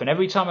my life. And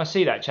every time I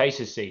see that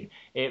Chasers scene,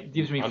 it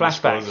gives me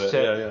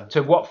flashbacks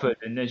to Watford,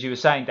 and as you were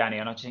saying, Danny,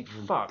 and I just think,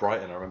 fuck,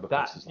 Brighton. I remember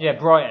that.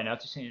 Brighton. I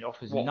just think it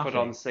offers Watford nothing.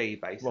 on Sea,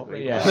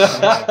 basically. They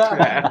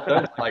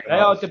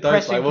are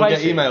depressing we'll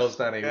places. Get emails,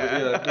 Danny.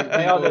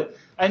 They are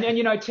and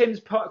you know,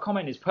 Tim's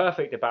comment is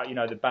perfect about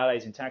the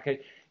ballets in town,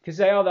 because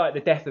they are like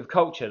the death of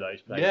culture, those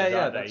places,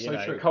 aren't they? That's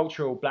so true.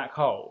 Cultural black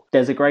hole.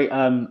 There's a great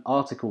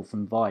article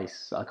from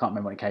Vice, I can't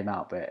remember when it came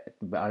out, but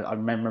I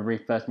remember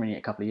first reading it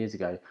a couple of years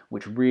ago,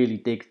 which really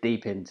digs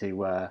deep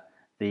into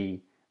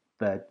the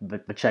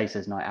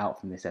Chasers night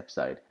out from this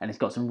episode, and it's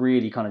got some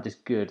really kind of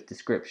just good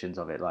descriptions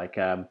of it. Like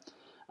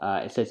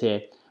it says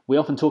here, we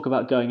often talk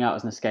about going out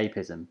as an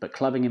escapism, but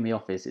clubbing in the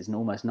office is an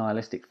almost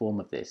nihilistic form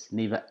of this.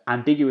 Neither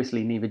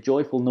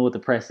joyful nor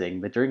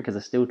depressing, the drinkers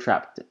are still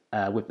trapped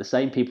with the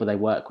same people they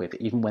work with,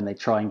 even when they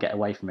try and get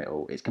away from it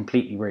all. It's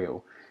completely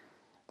real.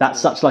 That's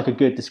such like a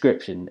good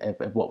description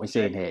of what we're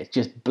seeing here. It's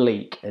just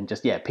bleak and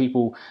just,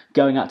 people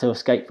going out to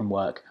escape from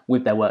work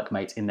with their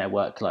workmates in their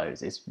work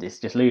clothes. It's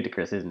just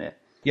ludicrous, isn't it?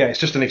 Yeah, it's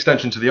just an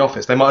extension to the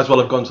office. They might as well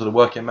have gone to the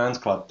working man's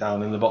club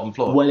down in the bottom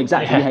floor. Well,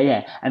 exactly.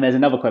 Yeah. And there's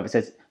another quote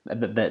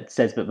that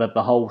says that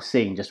the whole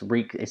scene just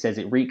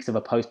reeks of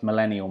a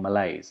post-millennial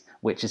malaise,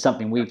 which is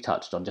something we've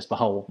touched on. Just the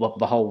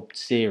whole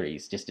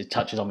series it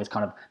touches on this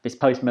kind of this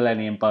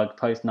post-millennium bug,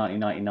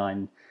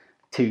 post-1999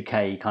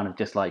 2K kind of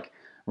just like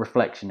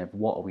reflection of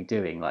what are we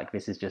doing, like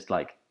this is just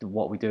like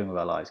what are we doing with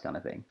our lives kind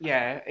of thing.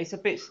 Yeah, it's a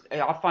bit,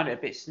 I find it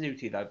a bit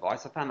snooty though,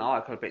 Vice. I found the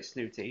article a bit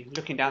snooty,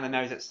 looking down the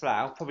nose at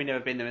Slough, probably never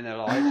been there in their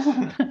lives.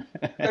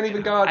 Don't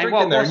even go out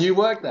drinking there and you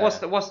work there. What's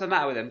the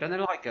matter with them? Don't they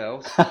like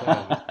girls?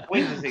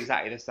 Windsor's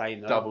exactly the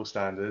same though. Double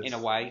standards. In a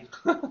way.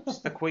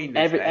 Just the Queen.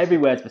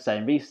 Everywhere's the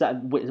same.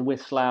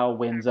 With Slough,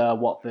 Windsor,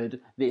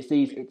 Watford, it's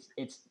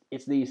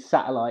these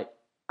satellite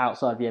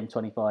outside the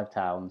M25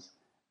 towns,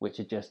 which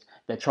are just,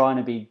 they're trying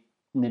to be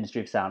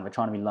Ministry of Sound, they're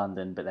trying to be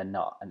London, but they're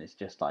not, and it's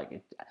just like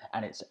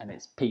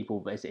it's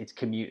people, it's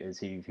commuters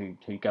who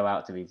go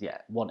out to these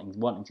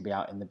wanting to be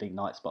out in the big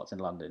night spots in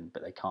London,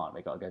 but they can't.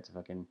 They got to go to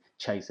fucking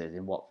Chasers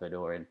in Watford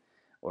or in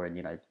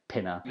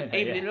Pinner.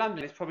 Even in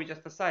London, it's probably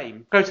just the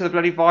same. Go to the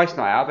bloody Vice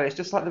night out, but it's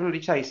just like the bloody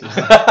Chasers.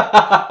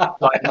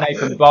 Like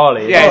Nathan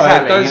Barley. Yeah,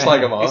 exactly. Don't slag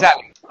them off.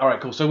 Exactly. All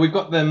right, cool. So we've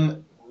got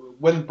them.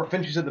 When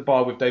Finchy's at the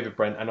bar with David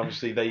Brent, and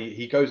obviously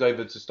he goes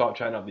over to start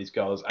chatting up these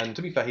girls, and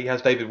to be fair, he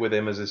has David with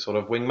him as his sort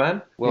of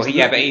wingman. Well,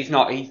 but he's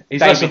not. He's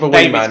less of a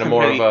wingman and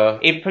more of a...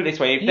 Put it this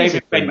way, if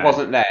David Brent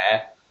wasn't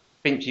there,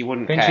 Finchy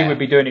wouldn't care. Finchy would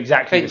be doing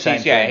exactly the same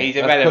thing. Yeah, he's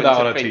irrelevant Let's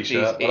put that on to a Finchy's.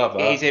 T-shirt. Love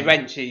that. He's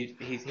irrelevant. He's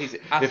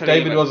if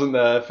David wasn't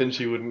there,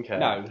 Finchy wouldn't care.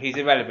 No, he's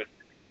irrelevant.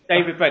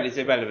 David Brent is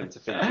irrelevant to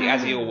Finchy,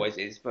 as he always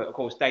is, but of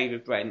course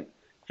David Brent...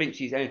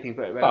 Finchy's anything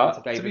but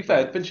irrelevant to David. To be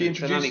fair, Brent. Finchy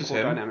introduces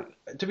him. Dynamic.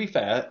 To be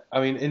fair,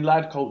 I mean, in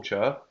lad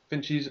culture,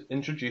 Finchy's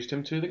introduced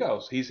him to the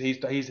girls. He's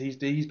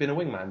been a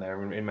wingman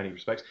there in many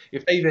respects.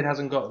 If David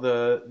hasn't got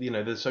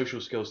the social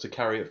skills to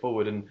carry it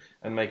forward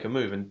and make a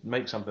move and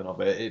make something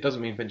of it, it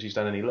doesn't mean Finchy's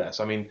done any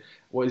less. I mean,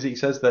 what is it he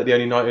says that the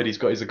only knighthood he's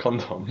got is a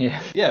condom. Yeah,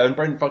 and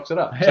Brent fucks it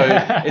up. So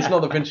it's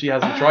not that Finchy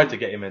hasn't tried to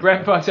get him in.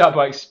 Brent fucks it up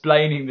by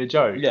explaining the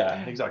joke.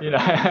 Yeah, exactly.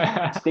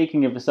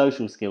 Speaking of the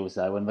social skills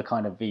though, and the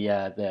kind of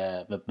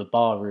the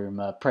barroom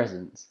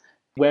presence,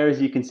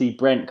 Whereas you can see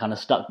Brent kind of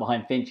stuck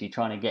behind Finchy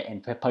trying to get in,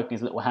 poking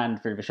his little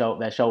hand through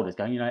their shoulders,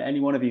 going, any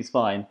one of you's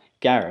fine.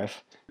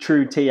 Gareth,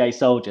 true TA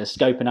soldier,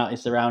 scoping out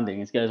his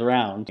surroundings, goes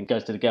around and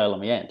goes to the girl on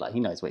the end. Like, he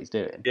knows what he's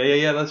doing.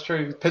 Yeah, that's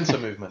true. Pincer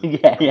movement.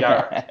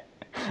 Yeah.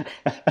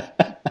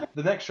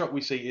 The next shot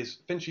we see is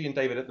Finchy and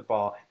David at the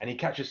bar, and he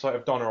catches sight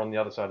of Donna on the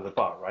other side of the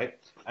bar, right?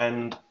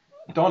 And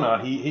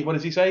Donna, he what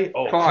does he say?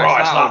 Oh,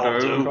 Christ, that'll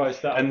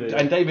do.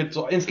 And David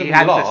sort of instantly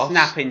laughs. He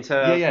has to snap into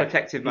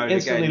protective mode again. He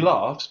instantly again.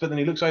 laughs, but then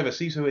he looks over,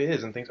 sees who it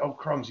is, and thinks, oh,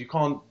 crumbs, you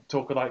can't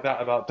talk like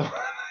that about Donna.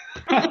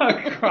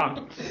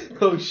 Crumbs.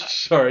 Oh,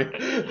 sorry.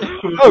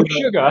 Oh,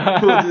 sugar.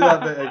 We'll do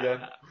that bit again.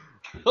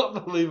 I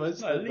can't believe I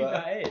said leave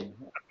that in.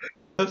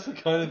 That's the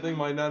kind of thing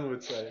my nan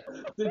would say.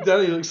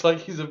 Danny looks like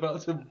he's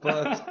about to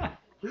burst.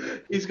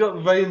 He's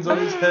got veins on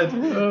his head.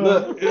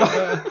 Look.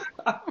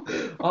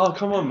 Oh,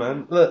 come on,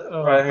 man. Look.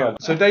 Right, hang on.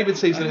 So David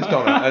sees that it's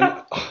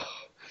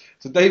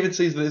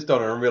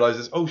Donna, and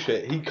realizes, oh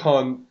shit, he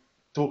can't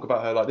talk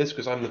about her like this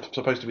because I'm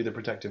supposed to be the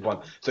protective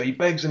one. So he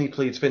begs and he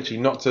pleads Finchy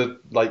not to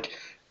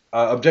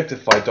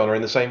objectify Donna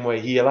in the same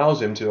way he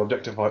allows him to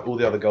objectify all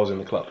the other girls in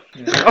the club.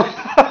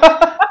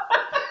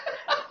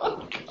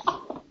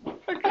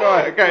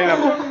 Right, okay,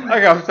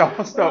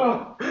 I'll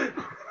stop.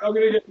 I'm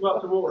going to get you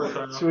up to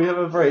water. Should we have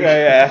a break?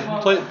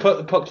 Yeah.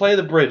 Play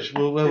the bridge.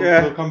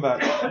 We'll come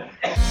back.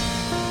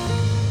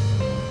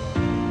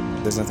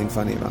 There's nothing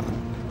funny about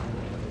them.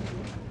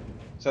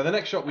 So the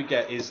next shot we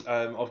get is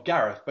of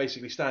Gareth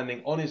basically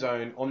standing on his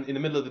own in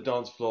the middle of the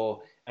dance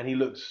floor, and he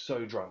looks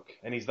so drunk.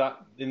 And he's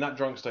in that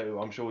drunk state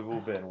I'm sure we've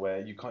all been,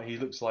 where he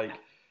looks like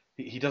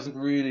he doesn't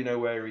really know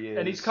where he is.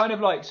 And he's kind of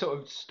like sort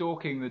of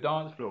stalking the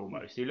dance floor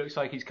almost. He looks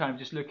like he's kind of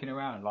just looking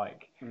around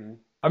like...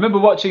 I remember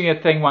watching a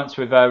thing once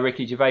with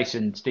Ricky Gervais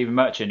and Stephen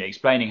Merchant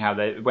explaining how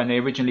when they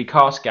originally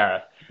cast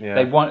Gareth,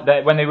 when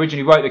they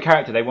originally wrote the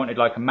character, they wanted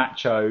like a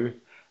macho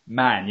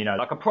man,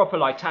 like a proper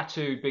like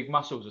tattooed big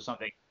muscles or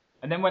something.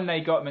 And then when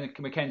they got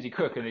Mackenzie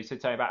Cook and they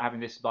said something about having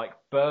this like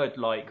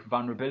bird-like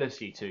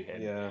vulnerability to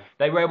him,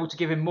 they were able to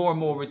give him more and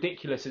more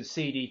ridiculous and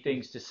seedy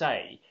things to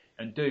say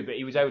and do, but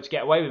he was able to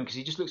get away with them because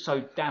he just looked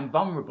so damn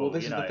vulnerable. Well,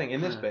 this is the thing.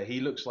 In this bit, he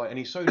looks like, and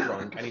he's so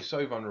drunk and he's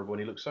so vulnerable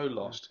and he looks so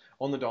lost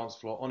on the dance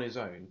floor on his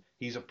own.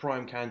 He's a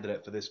prime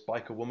candidate for this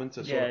biker woman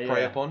to sort of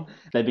prey upon.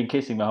 They've been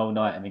kissing the whole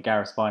night, and then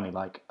Gareth's finally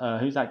like,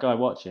 who's that guy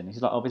watching?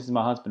 He's like, oh, this is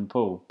my husband,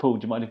 Paul. Paul,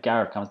 do you mind if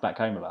Gareth comes back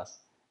home with us?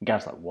 And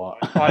Gareth's like, what?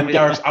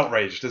 Gareth's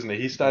outraged, isn't he?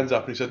 He stands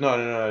up and he says,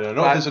 no,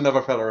 not if there's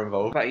another fella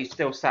involved. But he's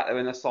still sat there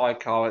in the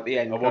sidecar at the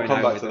end. We'll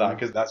come back to that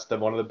because that's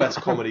one of the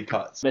best comedy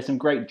cuts. There's some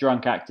great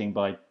drunk acting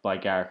by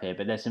Gareth here,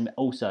 but there's some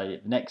also,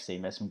 the next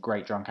scene, there's some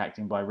great drunk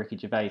acting by Ricky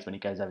Gervais when he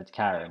goes over to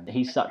Karen.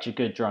 He's such a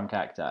good drunk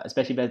actor,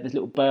 especially this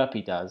little burp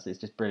he does. It's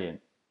just brilliant.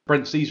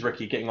 Brent sees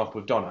Ricky getting off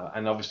with Donna,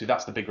 and obviously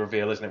that's the big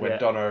reveal, isn't it? When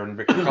Donna and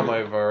Ricky come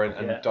over,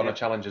 and Donna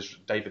challenges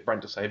David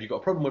Brent to say, "Have you got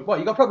a problem with what?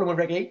 You got a problem with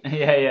Ricky?"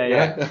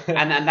 Yeah.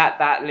 and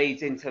that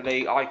leads into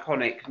the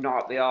iconic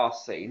 "Not Up the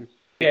Arse" scene.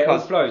 Yeah,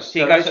 it flows. She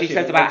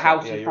says about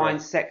how he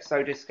finds sex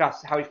so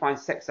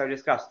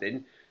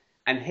disgusting,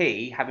 and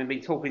he, having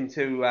been talking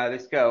to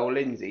this girl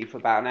Lindsay for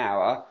about an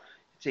hour.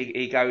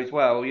 He goes,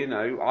 well,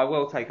 I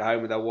will take her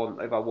home if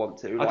I want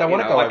to. I don't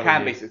want to go home. I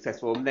can be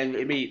successful, and then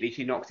immediately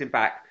she knocks him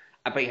back.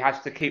 But he has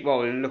to keep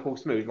rolling and look all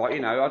smooth, like,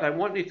 I don't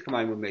want you to come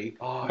home with me.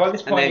 By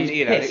this point,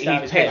 he's pissed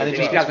and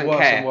he doesn't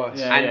care.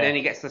 And then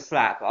he gets the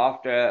slap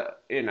after,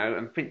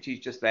 and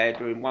Finchy's just there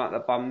doing one at the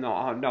bum, no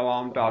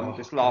arm done,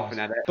 just laughing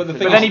at it. But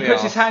then he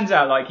puts his hands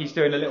out like he's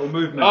doing a little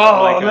movement.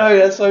 Oh, no,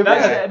 that's so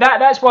bad.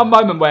 That's one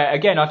moment where,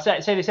 again, I'd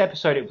say this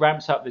episode, it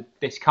ramps up the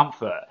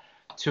discomfort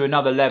to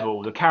another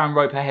level. The Karen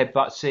Roper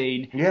headbutt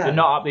scene, the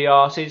Not Up the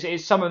Arse,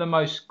 it's some of the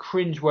most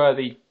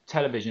cringeworthy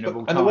television of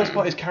all time. And the worst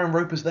part is Karen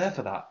Roper's there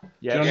for that.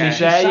 She's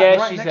there.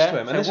 Right next to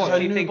him, and this is her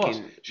new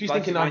boss. She's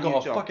thinking I got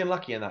off fucking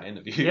lucky in that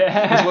interview.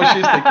 Yeah. That's what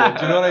she's thinking.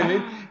 Do you know what I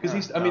mean?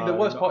 Because the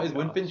worst part is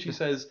when Finchy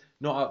says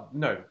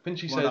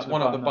Finchy says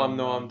one up the bum,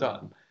 no, I'm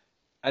done.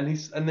 And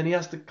then he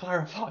has to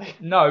clarify.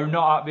 No,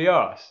 not up the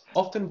arse.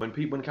 Often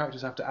when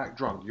characters have to act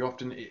drunk,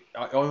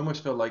 I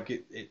almost feel like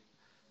it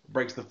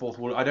breaks the fourth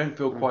wall. I don't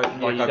feel quite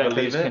like I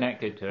believe it.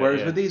 Connected to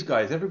Whereas it, with these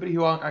guys, everybody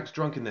who acts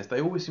drunk in this,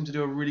 they always seem to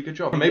do a really good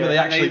job. Maybe they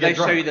actually get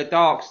drunk. They show you the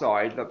dark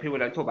side that people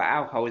don't talk about.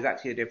 Alcohol is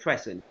actually a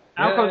depressant.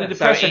 Alcohol is a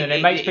depressant, and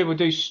it makes people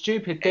do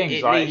stupid things.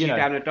 It like, leads you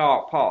down a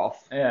dark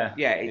path. Yeah.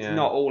 It's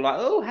not all like,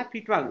 oh,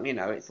 happy drunk.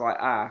 It's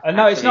like,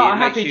 no, it's not a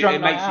happy drunk.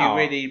 It makes you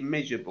really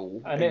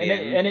miserable. And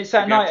it's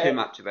that night. Too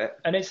much of it.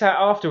 And it's that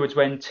afterwards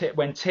when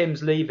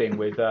Tim's leaving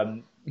with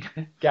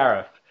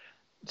Gareth.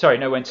 Sorry,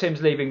 no, when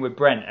Tim's leaving with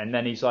Brent, and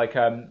then he's like,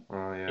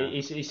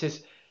 he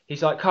says,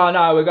 he's like, Carl,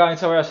 no, we're going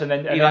somewhere else, and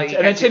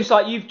then Tim's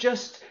like, you've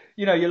just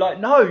you're like,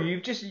 no,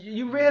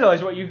 you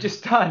realise what you've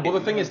just done. Well,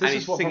 the thing is, this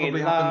is what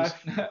probably happens.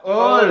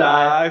 All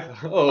life.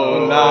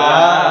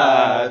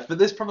 But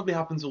this probably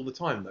happens all the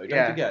time, though.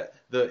 Don't forget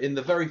that in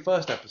the very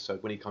first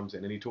episode, when he comes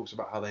in and he talks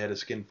about how they had a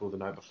skinful the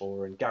night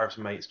before, and Gareth's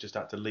mates just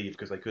had to leave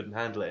because they couldn't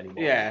handle it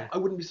anymore. Yeah. I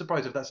wouldn't be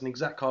surprised if that's an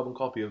exact carbon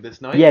copy of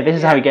this night. Yeah, this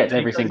is how he gets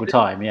every single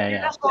time. Yeah.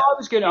 That's what I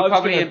was going to. He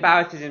probably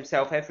embarrasses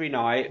himself every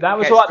night.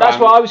 That's what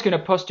I was going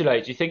to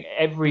postulate. Do you think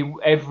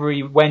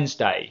every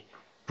Wednesday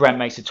Brent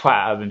makes a twat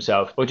out of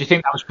himself, or do you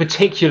think that was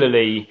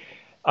particularly?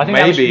 I think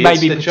maybe that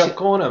was it's the Chuck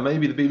corner.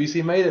 Maybe the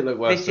BBC made it look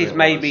worse. This is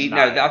maybe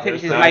I think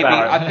this is maybe.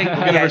 I think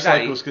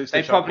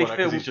they probably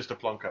filmed. He's just a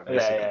plonker.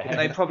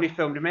 They probably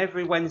filmed him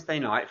every Wednesday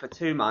night for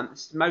 2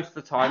 months. Most of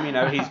the time,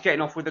 he's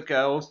getting off with the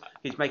girls.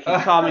 He's making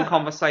charming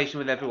conversation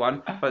with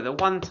everyone. But the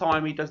one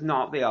time he does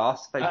not up the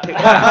arse, they pick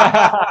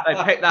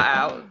that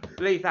out,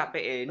 leave that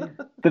bit in.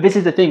 But this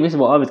is the thing. This is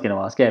what I was going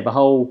to ask. Yeah,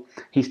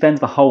 he spends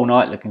the whole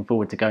night looking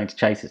forward to going to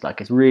Chases. Like,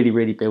 it's really,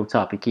 really built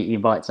up. He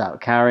invites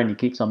out Karen. He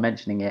keeps on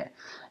mentioning it.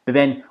 But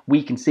then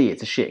we can see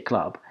it's a shit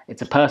club.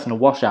 It's a personal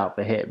washout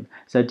for him.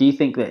 So do you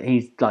think that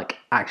he's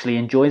actually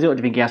enjoys it, or do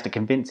you think he has to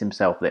convince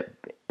himself that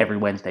every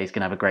Wednesday he's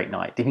going to have a great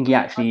night? Do you think he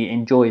actually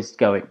enjoys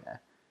going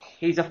there?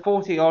 He's a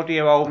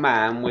 40-odd-year-old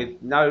man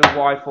with no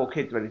wife or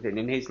kids or anything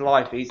in his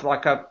life. He's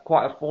like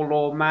quite a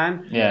forlorn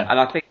man. Yeah. And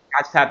I think he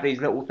has to have these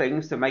little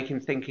things to make him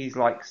think he's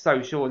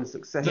social and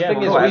successful. The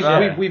thing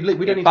is,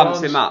 we don't need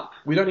bumps him up.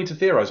 We don't need to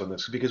theorise on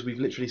this because we've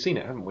literally seen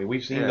it, haven't we?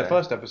 We've seen the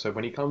first episode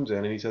when he comes in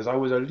and he says, "I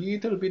was a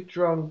little bit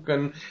drunk,"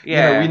 and we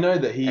know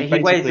that he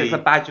wears it as a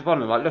badge of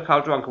honour. Like, look how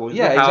drunk I was.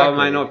 Yeah, look exactly.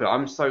 how I may not be.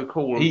 I'm so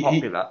cool and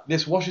popular.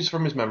 This washes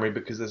from his memory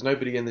because there's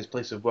nobody in this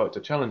place of work to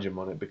challenge him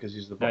on it because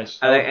he's the boss.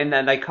 And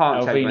then they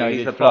can't take him.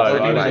 He's the boss.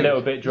 He was a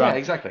little bit drunk. Yeah,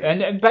 exactly.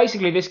 And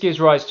basically, this gives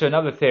rise to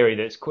another theory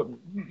that's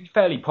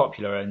fairly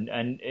popular,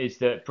 and is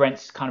that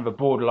Brent's kind of a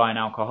borderline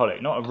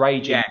alcoholic, not a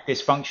raging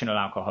dysfunctional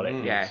alcoholic,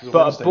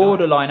 but a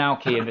borderline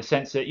alky in the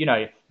sense that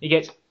he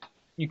gets,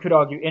 you could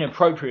argue,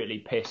 inappropriately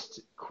pissed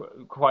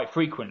quite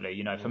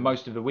frequently, for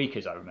most of the week,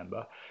 as I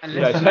remember.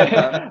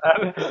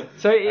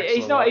 So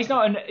he's not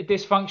a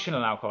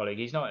dysfunctional alcoholic.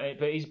 He's not,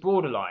 but he's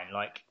borderline.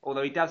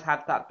 Although he does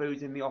have that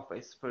booze in the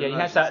office. For he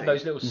has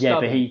those little. Yeah,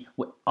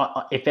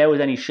 but if there was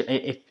any,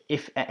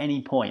 if at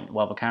any point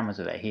while the cameras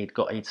were there, he'd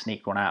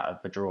sneaked one out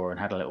of the drawer and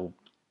had a little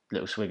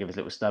swig of his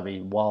little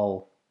stubby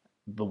while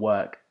the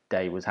work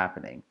day was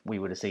happening, we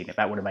would have seen it.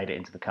 That would have made it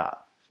into the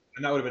cut.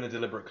 And that would have been a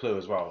deliberate clue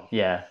as well.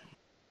 Yeah.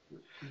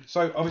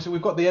 So obviously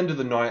we've got the end of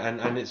the night,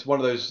 and it's one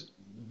of those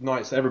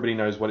nights that everybody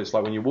knows what it's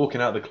like when you're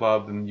walking out of the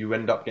club and you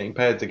end up getting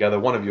paired together.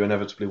 One of you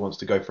inevitably wants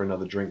to go for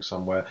another drink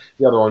somewhere.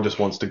 The other one just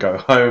wants to go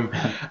home,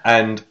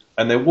 and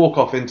they walk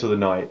off into the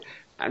night.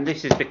 And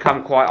this has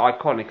become quite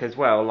iconic as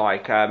well,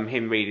 like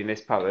him reading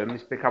this poem.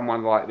 It's become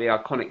one of the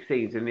iconic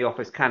scenes in the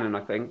Office canon,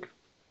 I think.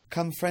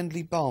 Come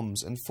friendly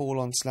bombs and fall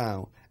on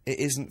Slough. It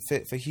isn't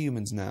fit for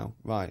humans now.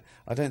 Right.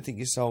 I don't think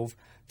you solve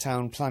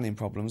town planning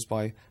problems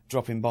by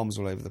dropping bombs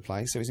all over the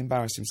place. So he's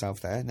embarrassed himself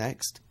there.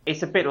 Next.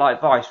 It's a bit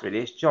like Vice, really.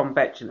 It's John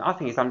Betjeman. I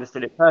think he's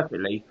understood it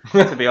perfectly,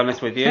 to be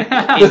honest with you.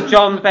 It's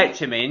John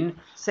Betjeman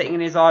sitting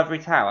in his ivory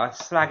tower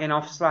slagging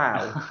off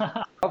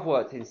Slough. I've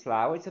worked in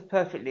Slough. It's a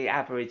perfectly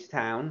average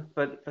town,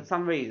 but for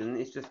some reason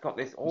it's just got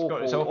this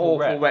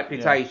awful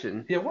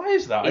reputation. Yeah, why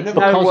is that?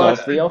 Because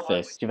of The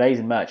Office. Gervais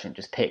and Merchant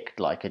just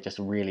picked just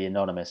a really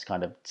anonymous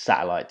kind of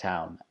satellite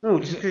town. No,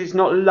 just because it's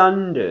not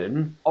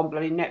London. On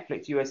bloody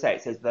Netflix USA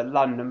it says the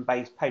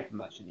London-based paper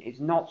merchant. It's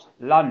not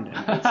London.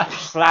 It's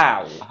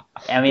Slough.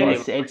 I mean,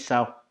 it's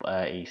south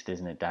east,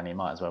 isn't it, Danny? It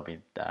might as well be.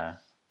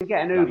 You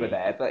get an Uber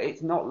there, but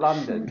it's not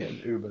London. Get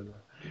an Uber there.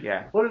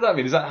 Yeah. What does that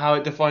mean? Is that how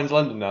it defines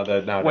London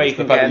nowadays? Well, you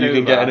can get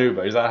an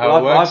Uber. Is that how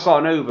it works? I've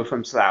got an Uber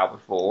from Slough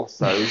before,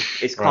 so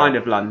it's kind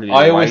of London.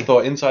 I always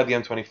thought inside the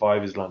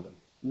M25 is London.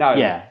 No.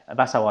 Yeah,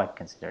 that's how I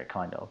consider it,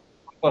 kind of.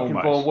 I'm in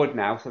Bournemouth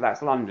now, so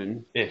that's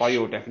London by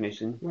your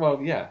definition.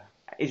 Well, yeah.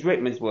 Is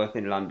Rickmansworth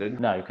in London?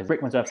 No, because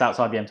Rickmansworth's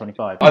outside the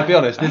M25. I'll be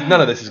honest,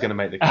 none of this is going to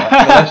make the cut. So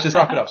let's just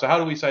wrap it up. So how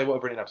do we say what a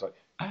brilliant episode?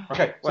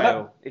 Okay.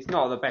 Well, it's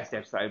not the best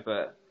episode,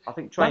 but I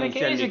think Train's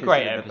generally it is a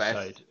great considered the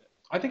episode. best.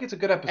 I think it's a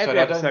good episode. Every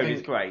episode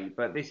is great,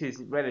 but this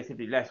is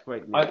relatively less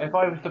great than if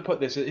I was to put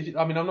this,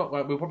 I'm not.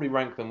 We'll probably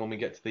rank them when we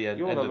get to the end.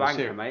 You're the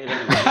ranker, mate.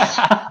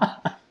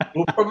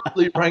 We'll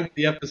probably rank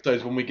the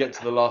episodes when we get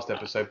to the last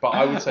episode, but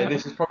I would say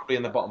this is probably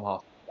in the bottom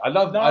half. I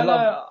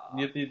love.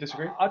 You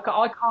disagree?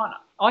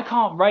 I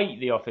can't rate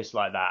The Office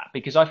like that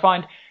because I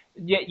find,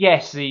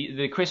 yes,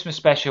 the Christmas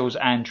specials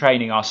and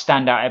Training are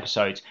standout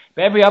episodes,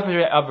 but every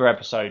other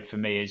episode for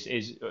me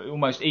is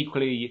almost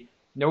equally.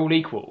 They're all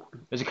equal.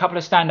 There's a couple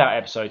of standout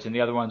episodes, and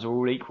the other ones are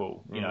all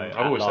equal. I've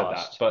always said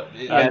that, but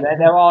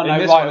there are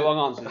no right or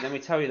wrong answers. Let me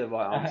tell you the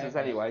right answers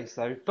anyway.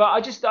 So, but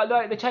I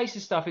like the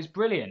Chaser stuff is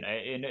brilliant,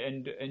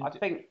 and I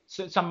think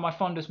some of my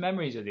fondest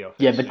memories of The Office.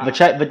 Yeah, but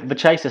the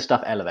Chaser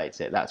stuff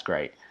elevates it. That's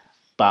great.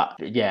 But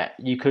yeah,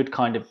 you could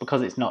kind of,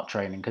 because it's not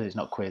Training, because it's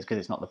not Quiz, because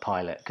it's not the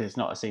pilot, because it's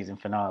not a season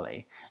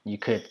finale, you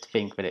could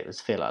think that it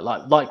was filler,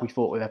 like we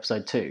thought with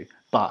episode 2.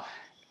 But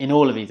in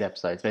all of these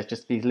episodes, there's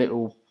just these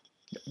little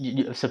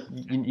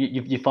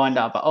you find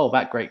out about, oh,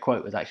 that great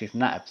quote was actually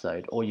from that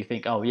episode, or you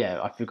think, oh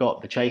yeah, I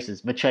forgot the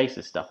Chasers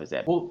stuff is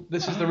there. Well,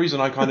 this is the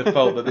reason I kind of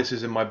felt that this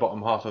is in my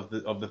bottom half of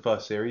the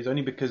first series,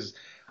 only because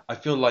I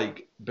feel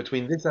like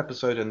between this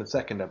episode and the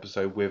second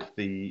episode with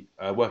the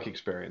work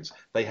experience,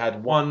 they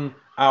had 1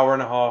 hour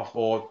and a half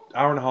or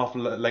hour and a half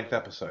length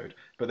episode,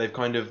 but they've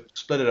kind of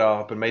split it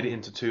up and made it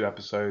into 2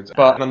 episodes.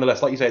 But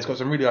nonetheless, like you say, it's got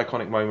some really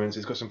iconic moments.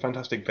 It's got some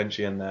fantastic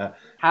Vinci in there.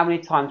 How many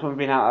times when we've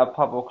been out at a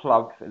pub or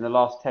club in the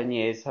last 10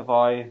 years have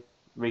I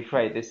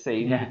recreated this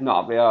scene? Yeah.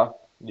 Not up there.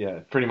 Yeah,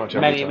 pretty much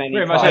every time.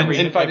 Many times.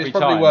 In fact, it's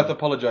probably worth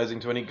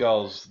apologising to any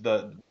girls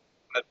that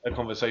a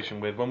conversation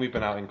with when we've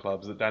been out in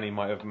clubs that Danny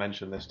might have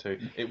mentioned this too.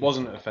 It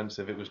wasn't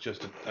offensive, it was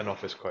just an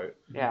office quote.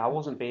 Yeah, I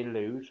wasn't being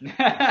lewd.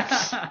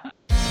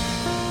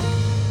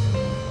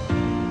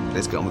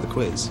 Let's get on with the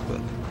quiz.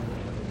 But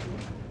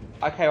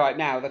Okay, right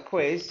now, the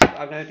quiz.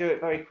 I'm going to do it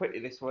very quickly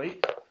this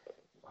week.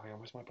 Oh yeah,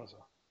 where's my buzzer?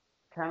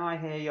 Can I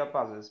hear your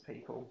buzzers,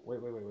 people? Wait.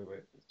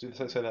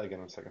 Say that again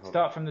in a second. Hold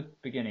Start on. from the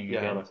beginning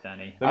again,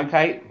 Danny.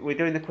 Okay, we're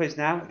doing the quiz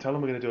now. Tell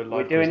them we're going to do a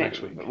live quiz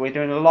next week. We're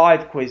doing a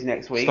live quiz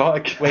next week. Start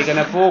again. We're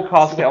going to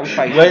broadcast it on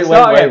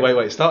Facebook.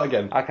 Wait. Start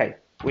again. Okay,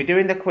 we're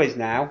doing the quiz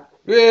now.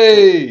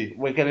 Yay!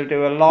 We're going to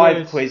do a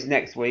live quiz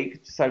next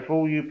week. So for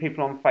all you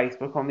people on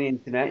Facebook, on the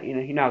internet,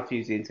 you know how to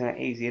use the internet,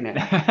 easy,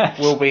 innit?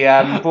 We'll be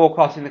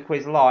broadcasting the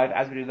quiz live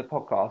as we do the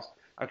podcast.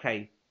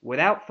 Okay.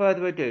 Without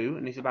further ado,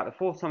 and this is about the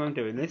 4th time I'm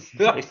doing this,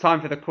 it's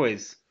time for the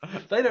quiz.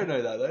 They don't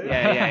know that though.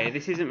 Yeah,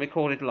 this isn't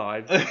recorded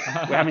live.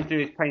 We're having to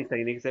do this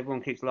painstakingly because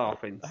everyone keeps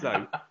laughing.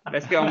 So,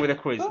 let's get on with the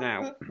quiz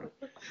now.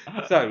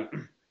 So,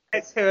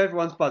 let's hear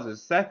everyone's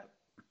buzzers. Seth?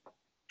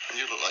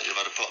 You look like you've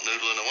had a pot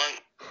noodle and a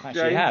wank.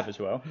 Actually, James? have as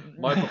well.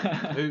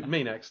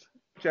 Me next.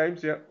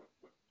 James, yep.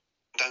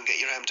 Don't get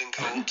your Hampton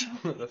coat.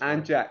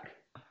 And Jack.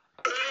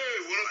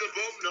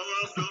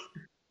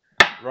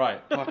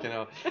 Right, fucking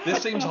hell.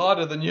 This seems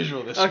harder than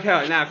usual this Okay,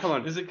 right, now, come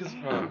on. Is it because...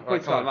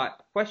 Quick time, right.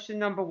 Question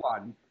number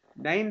 1.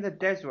 Name the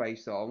Desiree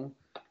song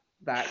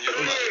that is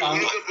sung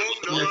in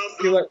the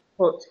Stuart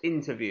Foot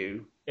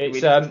interview.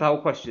 It's the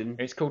whole question.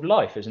 It's called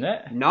Life, isn't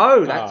it?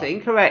 No, that's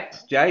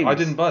incorrect, James. I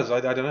didn't buzz,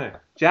 I don't know.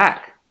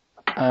 Jack.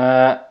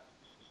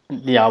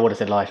 Yeah, I would have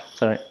said Life.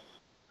 Sorry.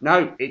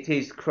 No, it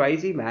is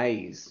Crazy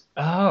Maze.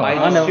 Oh,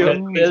 I know.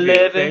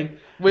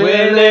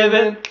 We're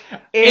living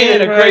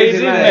in a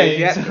crazy maze.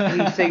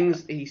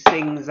 Yep, he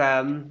sings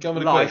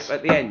Life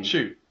at the end.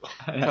 Shoot.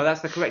 So that's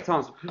the correct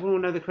answer. People all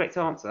know the correct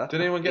answer. Did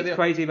anyone get it's the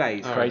Crazy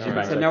Maze? Oh, Crazy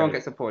Maze. So no one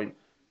gets a point.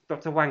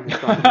 Dr.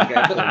 Wankenstein can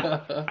get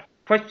a point.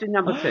 Question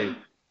number 2.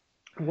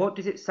 What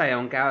does it say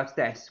on Gareth's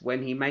desk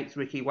when he makes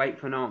Ricky wait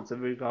for an answer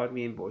regarding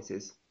the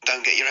invoices?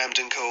 Don't get your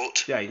Hampton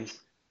coat.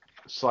 James.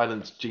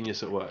 Silence,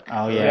 genius at work.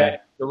 Oh yeah.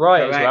 You're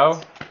right Correct. as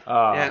well.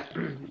 Yeah.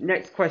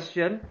 Next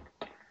question.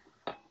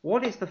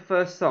 What is the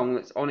first song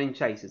that's on in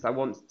Chasers? I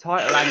want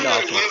title and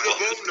artist.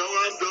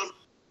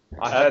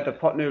 I heard the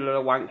pot noodle and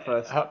a wank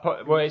first.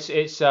 Well, it's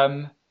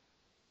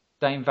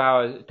Dame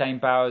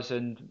Bowers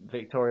and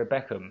Victoria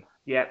Beckham.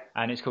 Yep.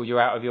 And it's called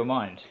You're Out of Your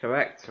Mind.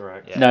 Correct.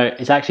 Yeah. No,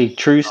 it's actually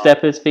True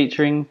Steppers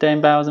featuring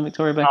Dame Bowers and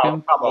Victoria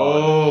Beckham.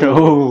 Oh, come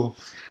on.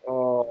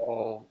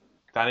 Oh.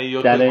 Danny,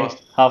 you're Danny, the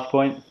quiz half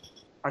point.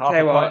 I tell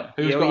you what,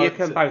 Who's you got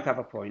can both have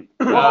a point.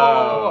 Yeah,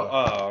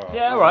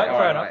 all right,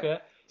 fair enough. Yeah.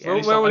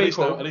 We're all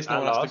equal. At least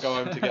no one has to go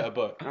home to get a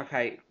book.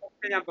 Okay.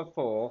 Question number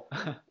 4.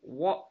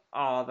 What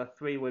are the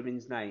 3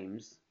 women's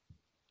names?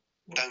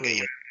 Don't get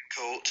your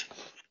coat.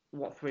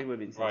 What 3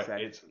 women's he Right,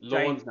 said? it's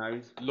James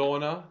knows.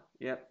 Lorna.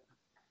 Yep.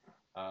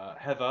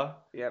 Heather.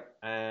 Yep.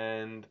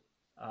 And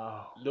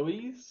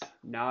Louise.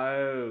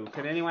 No.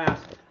 Can anyone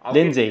else?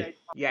 Lindsay.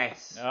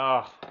 Yes.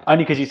 Oh.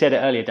 Only because you said it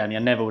earlier, Danny. I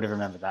never would have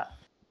remembered that.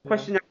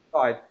 Question number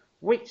 5.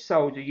 Which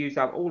soldier used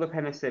up all the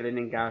penicillin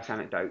in Gareth's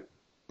anecdote?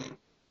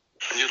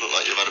 You look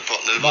like you've had a pot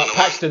noodle Mark and a wank.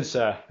 Paxton,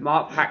 sir.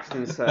 Mark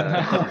Paxton, sir.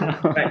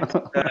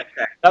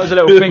 That was a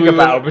little finger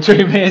battle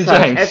between me and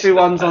James.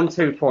 Everyone's on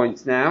 2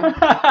 points now.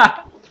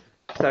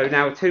 So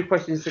now 2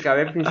 questions to go.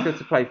 Everything's still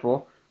to play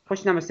for.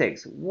 Question number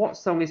 6. What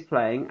song is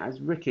playing as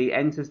Ricky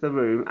enters the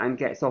room and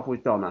gets off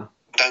with Donna?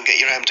 Don't get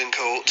your Hampton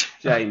coat.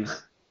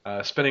 James.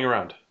 Spinning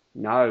around.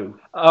 No.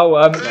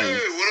 Oh,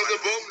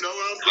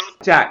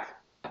 Jack.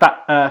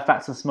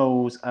 Fats and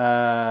Smalls.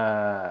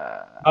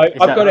 I've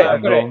got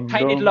it.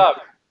 Painted Love.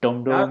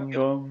 Dum dum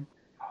dum.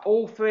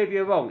 All 3 of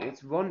you are wrong.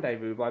 It's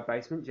Rendezvous by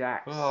Basement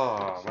Jaxx.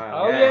 Oh man.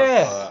 Oh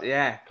yes.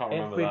 Yeah. Can't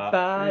remember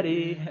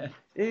Everybody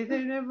is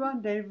in a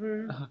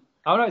rendezvous.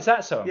 Oh no, it's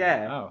that song.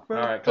 Yeah. Oh. All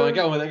right, come on,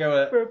 get on with it.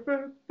 Go with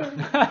it.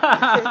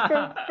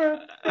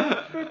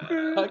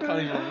 I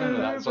can't even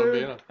remember that song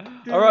being on.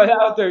 All right,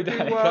 that'll do,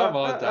 Danny. Come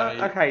on, Danny.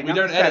 Okay, we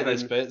don't edit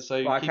this bit, so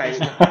okay.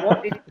 keep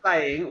What is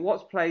playing?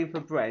 What's playing for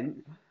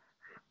Brent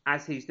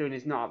as he's doing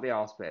his not up the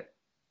arse bit?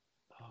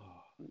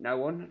 No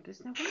one.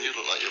 There's no one. You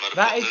look like you've had a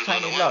That pot is noodle and a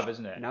Painted wank. Love,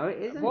 isn't it? No,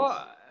 it isn't.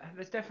 What?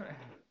 There's definitely.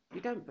 You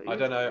don't. I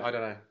don't know.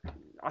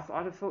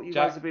 I'd have thought you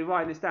Jack. guys would be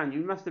writing this down.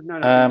 You must have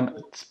known.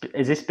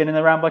 Is this Spinning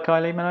Around by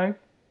Kylie Minogue?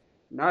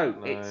 No,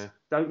 it's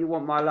Don't You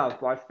Want My Love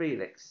by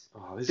Felix.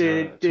 Oh, this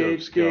is too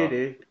obscure.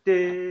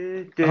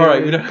 All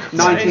right, we don't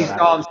 90s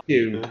dance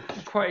tune.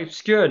 Quite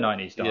obscure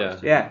 90s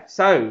dance. Yeah,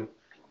 so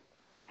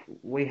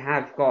we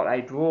have got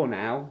a draw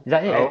now. Is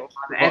that it?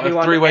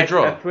 A three-way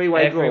draw? A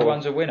three-way draw.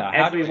 Everyone's a winner.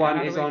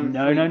 Everyone is on...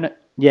 No.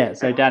 Yeah,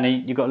 so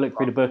Danny, you've got to look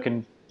through the book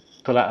and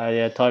pull out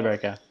a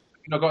tiebreaker.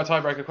 You've not got a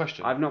tiebreaker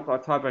question? I've not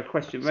got a tiebreaker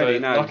question ready,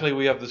 no. Luckily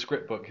we have the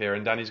script book here,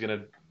 and Danny's going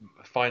to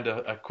find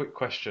a quick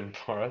question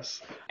for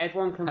us.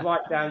 Everyone can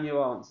write down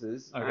your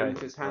answers and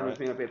just hand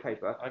me a bit of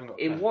paper.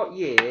 In what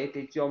year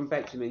did John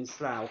Benjamin's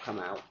Slough come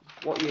out?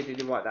 What year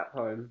did he write that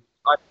poem?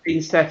 I've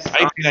seen Seth's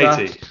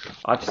 1880. answer.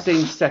 I've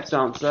seen Seth's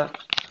answer.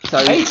 So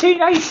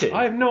 1880?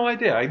 I have no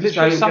idea. I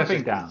literally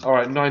something down. All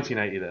right,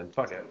 1980 then.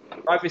 Fuck it.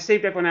 I've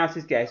received everyone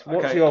else's guess.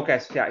 What's your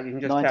guess, Jack? You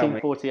can just tell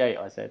me. 1948,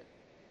 I said.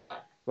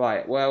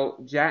 Right, well,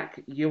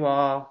 Jack, you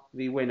are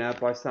the winner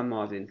by some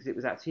margin, because it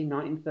was actually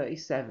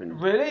 1937.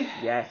 Really?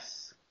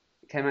 Yes.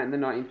 It came out in the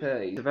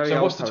 1930s. A very So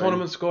old what's the poem.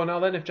 tournament score now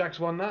then, if Jack's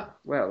won that?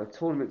 Well, the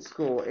tournament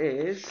score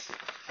is...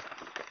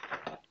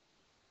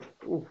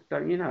 Oh,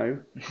 don't you know?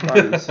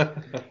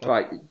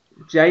 Right,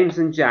 James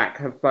and Jack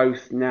have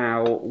both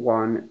now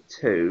won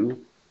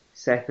 2.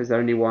 Seth has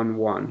only won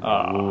 1.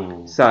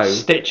 Oh. So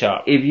stitch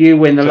up. If you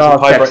win the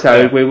last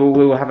episode, yeah. we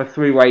will have a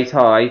 3-way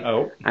tie.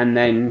 Oh. And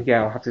then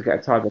I'll have to get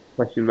a tiebreaker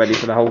question ready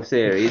for the whole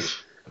series.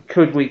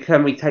 Can we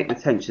take the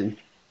tension?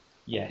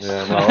 Yes.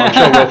 Yeah, well, I'm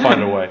sure we'll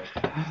find a way.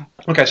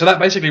 Okay, so that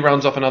basically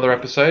rounds off another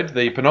episode,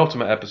 the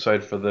penultimate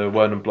episode for the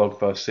Wern and Blog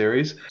first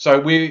series. So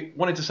we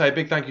wanted to say a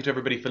big thank you to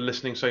everybody for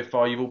listening so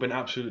far. You've all been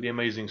absolutely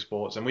amazing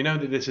sports, and we know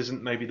that this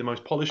isn't maybe the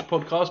most polished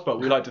podcast,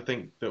 but we like to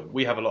think that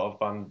we have a lot of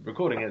fun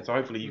recording it, so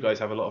hopefully you guys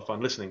have a lot of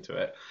fun listening to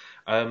it.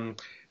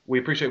 We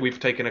appreciate we've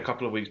taken a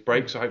couple of weeks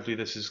break, so hopefully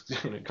this is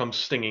comes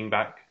stinging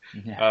back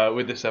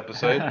with this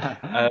episode.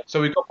 So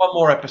we've got one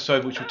more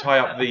episode which will tie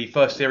up the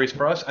first series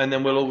for us, and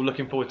then we're all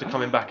looking forward to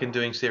coming back and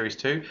doing series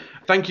 2.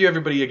 Thank you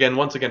everybody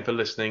once again for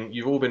listening.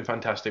 You've all been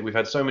fantastic. We've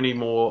had so many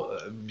more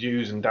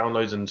views and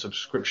downloads and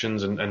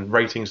subscriptions and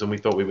ratings than we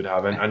thought we would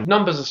have. And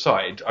numbers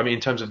aside, I mean,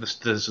 in terms of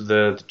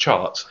the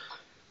charts,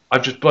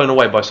 I've just blown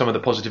away by some of the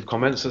positive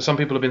comments. That some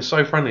people have been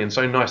so friendly and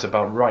so nice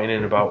about writing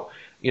in about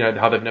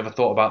how they've never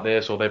thought about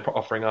this, or they're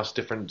offering us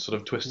different sort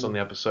of twists on the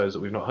episodes that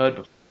we've not heard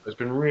before. It's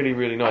been really,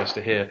 really nice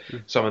to hear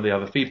some of the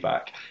other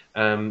feedback.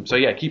 So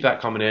yeah, keep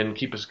that coming in.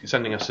 Keep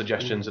sending us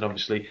suggestions, and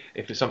obviously,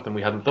 if it's something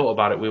we hadn't thought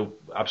about it, we'll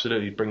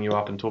absolutely bring you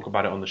up and talk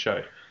about it on the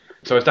show.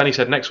 So as Danny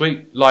said, next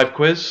week live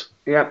quiz.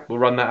 Yep. We'll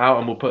run that out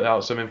and we'll put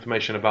out some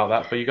information about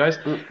that for you guys.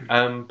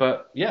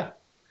 But yeah,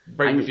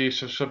 rate, review,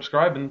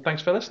 subscribe, and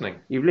thanks for listening.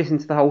 You've listened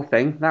to the whole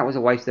thing. That was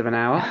a waste of an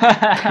hour.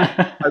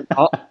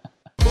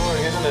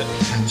 Boring, isn't it?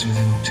 Fans with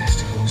no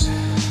testicles.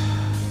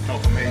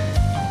 Not for me.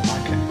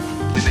 Okay.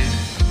 Women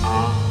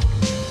are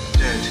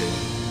dirty.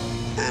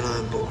 And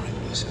I'm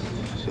boring myself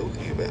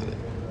talking about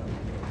it.